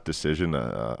to that decision.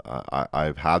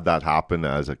 I've had that happen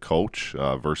as a coach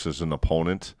versus an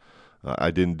opponent.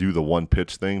 I didn't do the one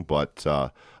pitch thing, but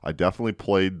I definitely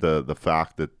played the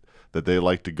fact that they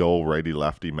like to go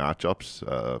righty-lefty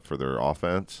matchups for their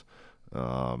offense.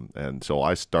 And so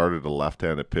I started a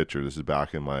left-handed pitcher. This is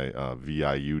back in my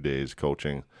VIU days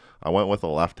coaching. I went with a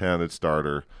left-handed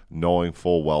starter, knowing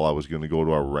full well I was going to go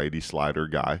to a righty slider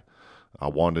guy. I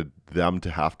wanted them to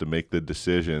have to make the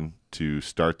decision to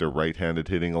start their right-handed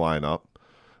hitting lineup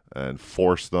and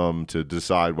force them to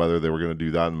decide whether they were going to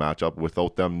do that in matchup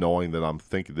without them knowing that I'm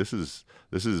thinking this is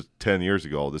 10 years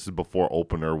ago. This is before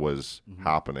opener was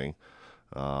happening.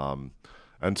 And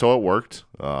so it worked.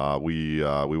 We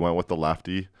went with the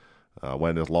lefty.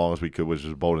 Went as long as we could, which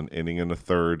was about an inning and a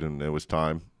third, and it was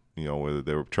time.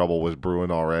 Trouble was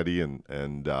brewing already, and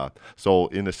so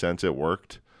in a sense it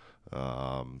worked.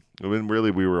 Really,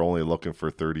 we were only looking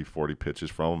for 30, 40 pitches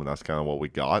from him, and that's kind of what we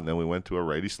got. And then we went to a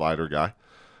righty slider guy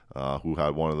who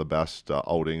had one of the best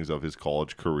outings of his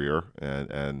college career,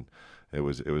 and it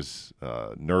was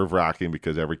nerve-wracking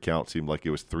because every count seemed like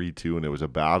it was 3-2 and it was a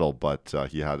battle, but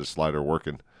he had his slider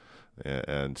working.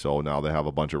 And so now they have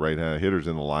a bunch of right-handed hitters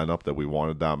in the lineup that we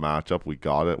wanted that matchup. We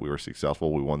got it. We were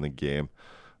successful. We won the game.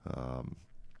 But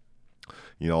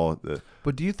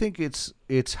do you think it's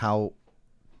how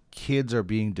kids are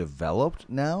being developed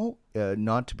now,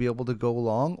 not to be able to go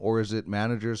long, or is it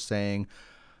managers saying,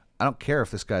 I don't care if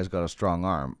this guy's got a strong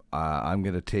arm, I'm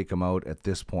going to take him out at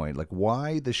this point? Like,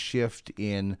 why the shift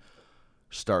in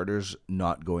starters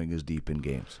not going as deep in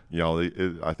games?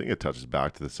 I think it touches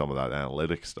back to some of that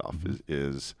analytic stuff.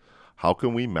 Is how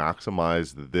can we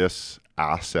maximize this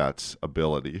asset's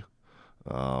ability?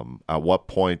 At what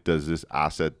point does this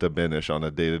asset diminish on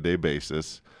a day-to-day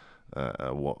basis?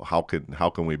 How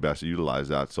can we best utilize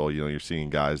that? So you're seeing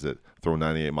guys that throw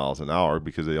 98 miles an hour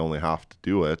because they only have to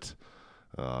do it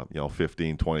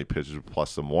 15, 20 pitches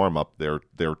plus some warm-up.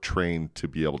 They're trained to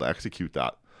be able to execute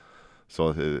that.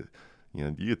 So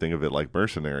you think of it like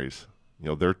mercenaries.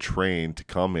 They're trained to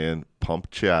come in,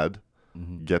 pump Chad,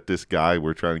 get this guy.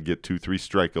 We're trying to get 2-3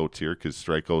 strikeouts here because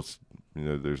strikeouts,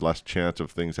 there's less chance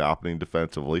of things happening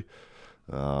defensively.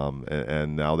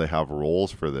 And now they have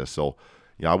roles for this. So,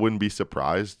 I wouldn't be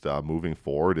surprised moving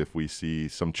forward if we see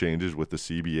some changes with the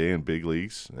CBA and big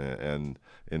leagues and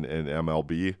in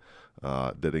MLB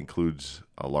that includes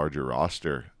a larger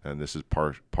roster. And this is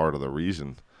part of the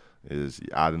reason is you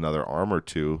add another arm or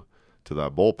two to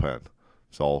that bullpen.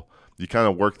 So you kind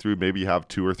of work through, maybe you have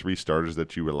 2 or 3 starters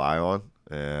that you rely on.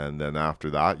 And then after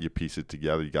that, you piece it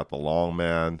together. You got the long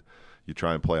man. You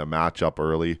try and play a matchup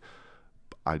early.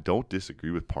 I don't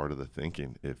disagree with part of the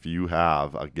thinking. If you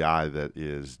have a guy that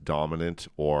is dominant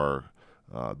or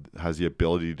has the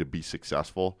ability to be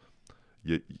successful,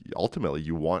 ultimately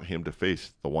you want him to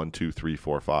face the 1, 2, 3,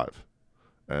 4, 5,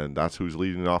 and that's who's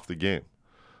leading off the game.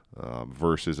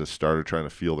 Versus a starter trying to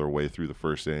feel their way through the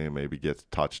first inning, maybe gets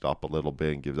touched up a little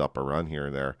bit and gives up a run here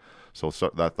and there. So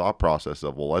that thought process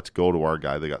of, well, let's go to our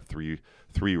guy. They got three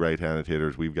right-handed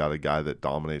hitters. We've got a guy that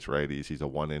dominates righties. He's a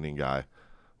one-inning guy.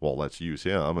 Well, let's use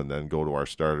him and then go to our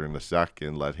starter in the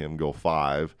second, let him go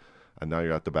 5, and now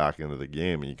you're at the back end of the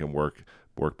game and you can work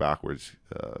backwards.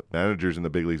 Managers in the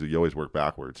big leagues, you always work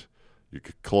backwards. Your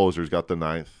closer's got the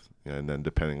 9th. And then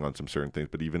depending on some certain things.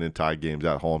 But even in tie games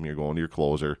at home, you're going to your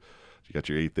closer. You got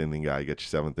your 8th inning guy, you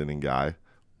got your 7th inning guy,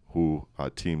 who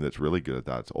a team that's really good at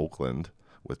that. It's Oakland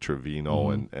with Trevino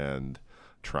and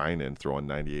Treinen throwing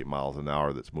 98 miles an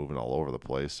hour that's moving all over the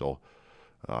place. So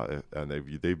and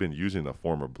they've been using a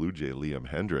former Blue Jay,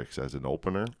 Liam Hendriks, as an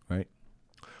opener. Right.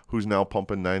 Who's now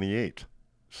pumping 98.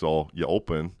 So you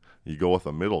go with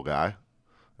a middle guy,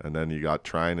 and then you got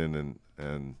Treinen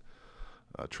and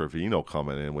Trevino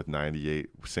coming in with 98,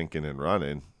 sinking and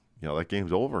running. That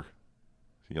game's over.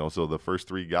 So the first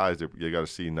 3 guys, you got to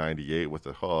see 98 with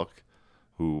a hook,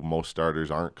 who most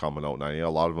starters aren't coming out 98. A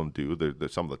lot of them do.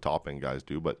 Some of the top end guys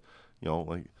do, but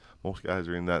like most guys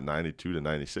are in that 92 to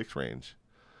 96 range,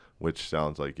 which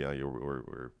sounds like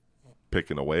we're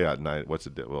picking away at 9.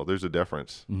 Well, there's a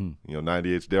difference.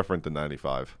 98's different than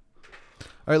 95. All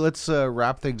right, let's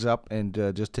wrap things up and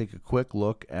just take a quick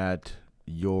look at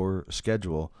your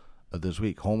schedule this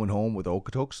week. Home and Home with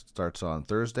Okotoks starts on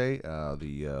Thursday.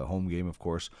 The home game, of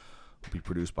course, will be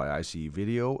produced by ICE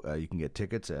Video. You can get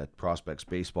tickets at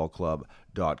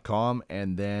prospectsbaseballclub.com.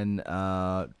 And then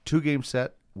 2-game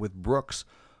set with Brooks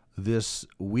this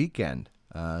weekend,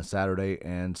 Saturday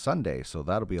and Sunday. So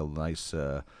that'll be a nice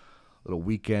little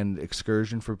weekend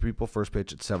excursion for people. First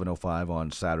pitch at 7:05 on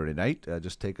Saturday night.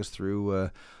 Just take us through,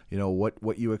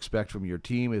 what you expect from your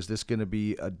team. Is this going to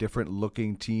be a different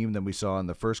looking team than we saw in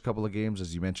the first couple of games,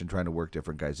 as you mentioned, trying to work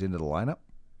different guys into the lineup?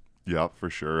 Yeah,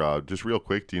 for sure. Just real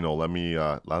quick, let me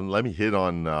hit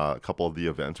on a couple of the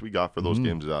events we got for those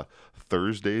games.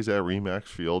 Thursdays at Remax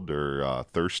Field are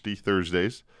Thirsty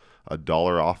Thursdays,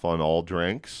 $1 off on all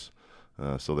drinks.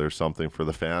 So there's something for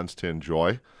the fans to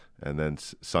enjoy. And then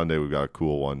Sunday we got a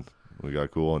cool one.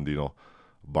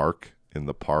 Bark in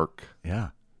the Park. Yeah.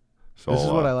 So this is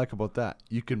what I like about that.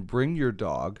 You can bring your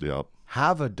dog,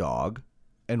 have a dog,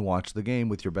 and watch the game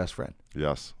with your best friend.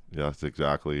 Yes,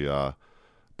 exactly.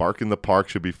 Bark in the Park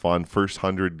should be fun. First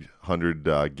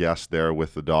 100 guests there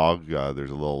with the dog.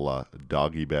 There's a little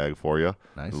doggy bag for you.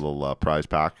 Nice. A little prize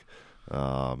pack.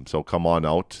 So come on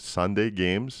out. Sunday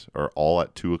games are all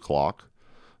at 2 o'clock.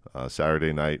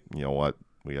 Saturday night,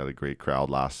 we had a great crowd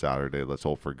last Saturday. Let's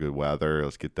hope for good weather.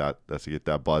 Let's get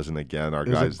that buzzing again. Our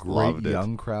guys loved it. It was a great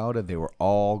young crowd, and they were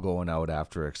all going out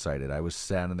after excited. I was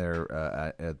standing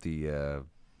there at the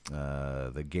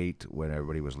gate when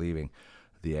everybody was leaving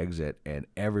the exit, and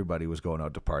everybody was going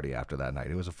out to party after that night.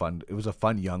 It was a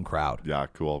fun young crowd. Yeah,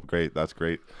 cool, great. That's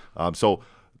great. So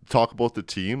talk about the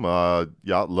team.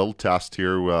 Little test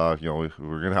here. We're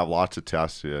gonna have lots of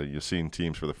tests. You've seen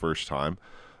teams for the first time.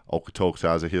 Okotoks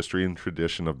has a history and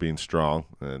tradition of being strong,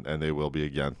 and they will be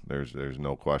again. There's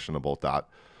no question about that.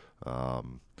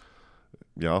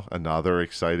 Another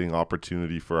exciting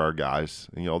opportunity for our guys.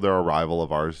 They're a rival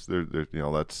of ours.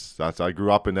 That's I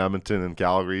grew up in Edmonton and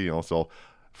Calgary. So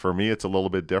for me, it's a little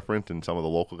bit different in some of the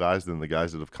local guys than the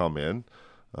guys that have come in.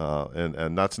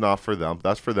 And that's not for them.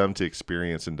 That's for them to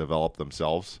experience and develop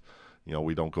themselves.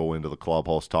 We don't go into the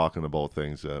clubhouse talking about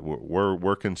things.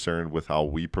 We're concerned with how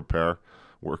we prepare.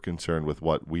 We're concerned with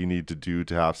what we need to do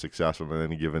to have success on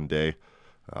any given day.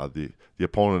 The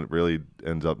opponent really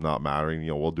ends up not mattering.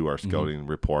 We'll do our scouting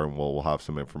report, and we'll have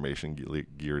some information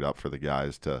geared up for the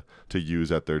guys to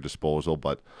use at their disposal.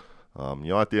 But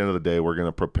at the end of the day, we're going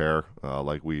to prepare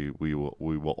like we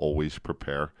will always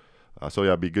prepare. Be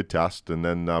a good test. And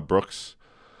then Brooks,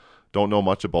 don't know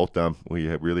much about them. We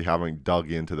really haven't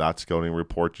dug into that scouting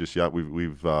report just yet.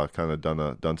 We've kind of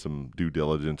done some due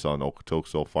diligence on Okotoks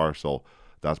so far. So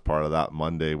that's part of that.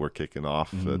 Monday we're kicking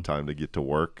off. Time to get to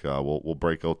work. We'll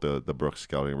break out the Brooks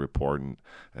scouting report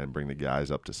and bring the guys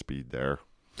up to speed there.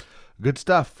 Good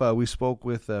stuff. We spoke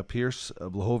with Pierce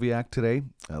Blahoviak today,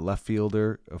 left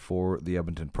fielder for the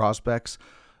Edmonton Prospects.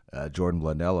 Jordan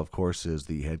Blundell, of course, is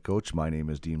the head coach. My name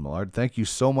is Dean Millard. Thank you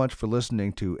so much for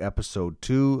listening to episode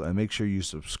 2. And make sure you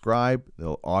subscribe.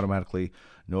 They'll automatically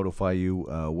notify you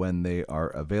when they are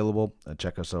available.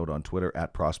 Check us out on Twitter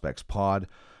at ProspectsPod.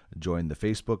 join the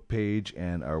Facebook page,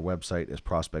 and our website is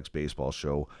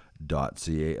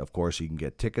prospectsbaseballshow.ca. Of course, you can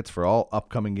get tickets for all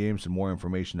upcoming games and more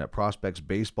information at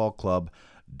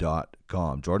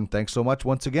prospectsbaseballclub.com. Jordan, thanks so much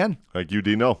once again. Thank you,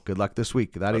 Dino. Good luck this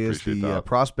week. That is appreciate the that.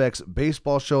 Prospects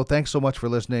Baseball Show. Thanks so much for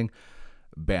listening.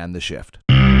 Ban the shift.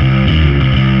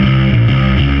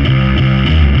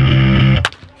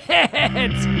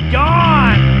 It's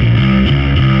gone!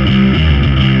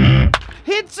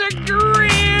 It's a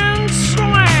grand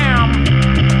slam!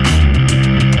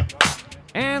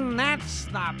 And that's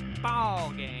the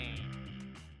ball game.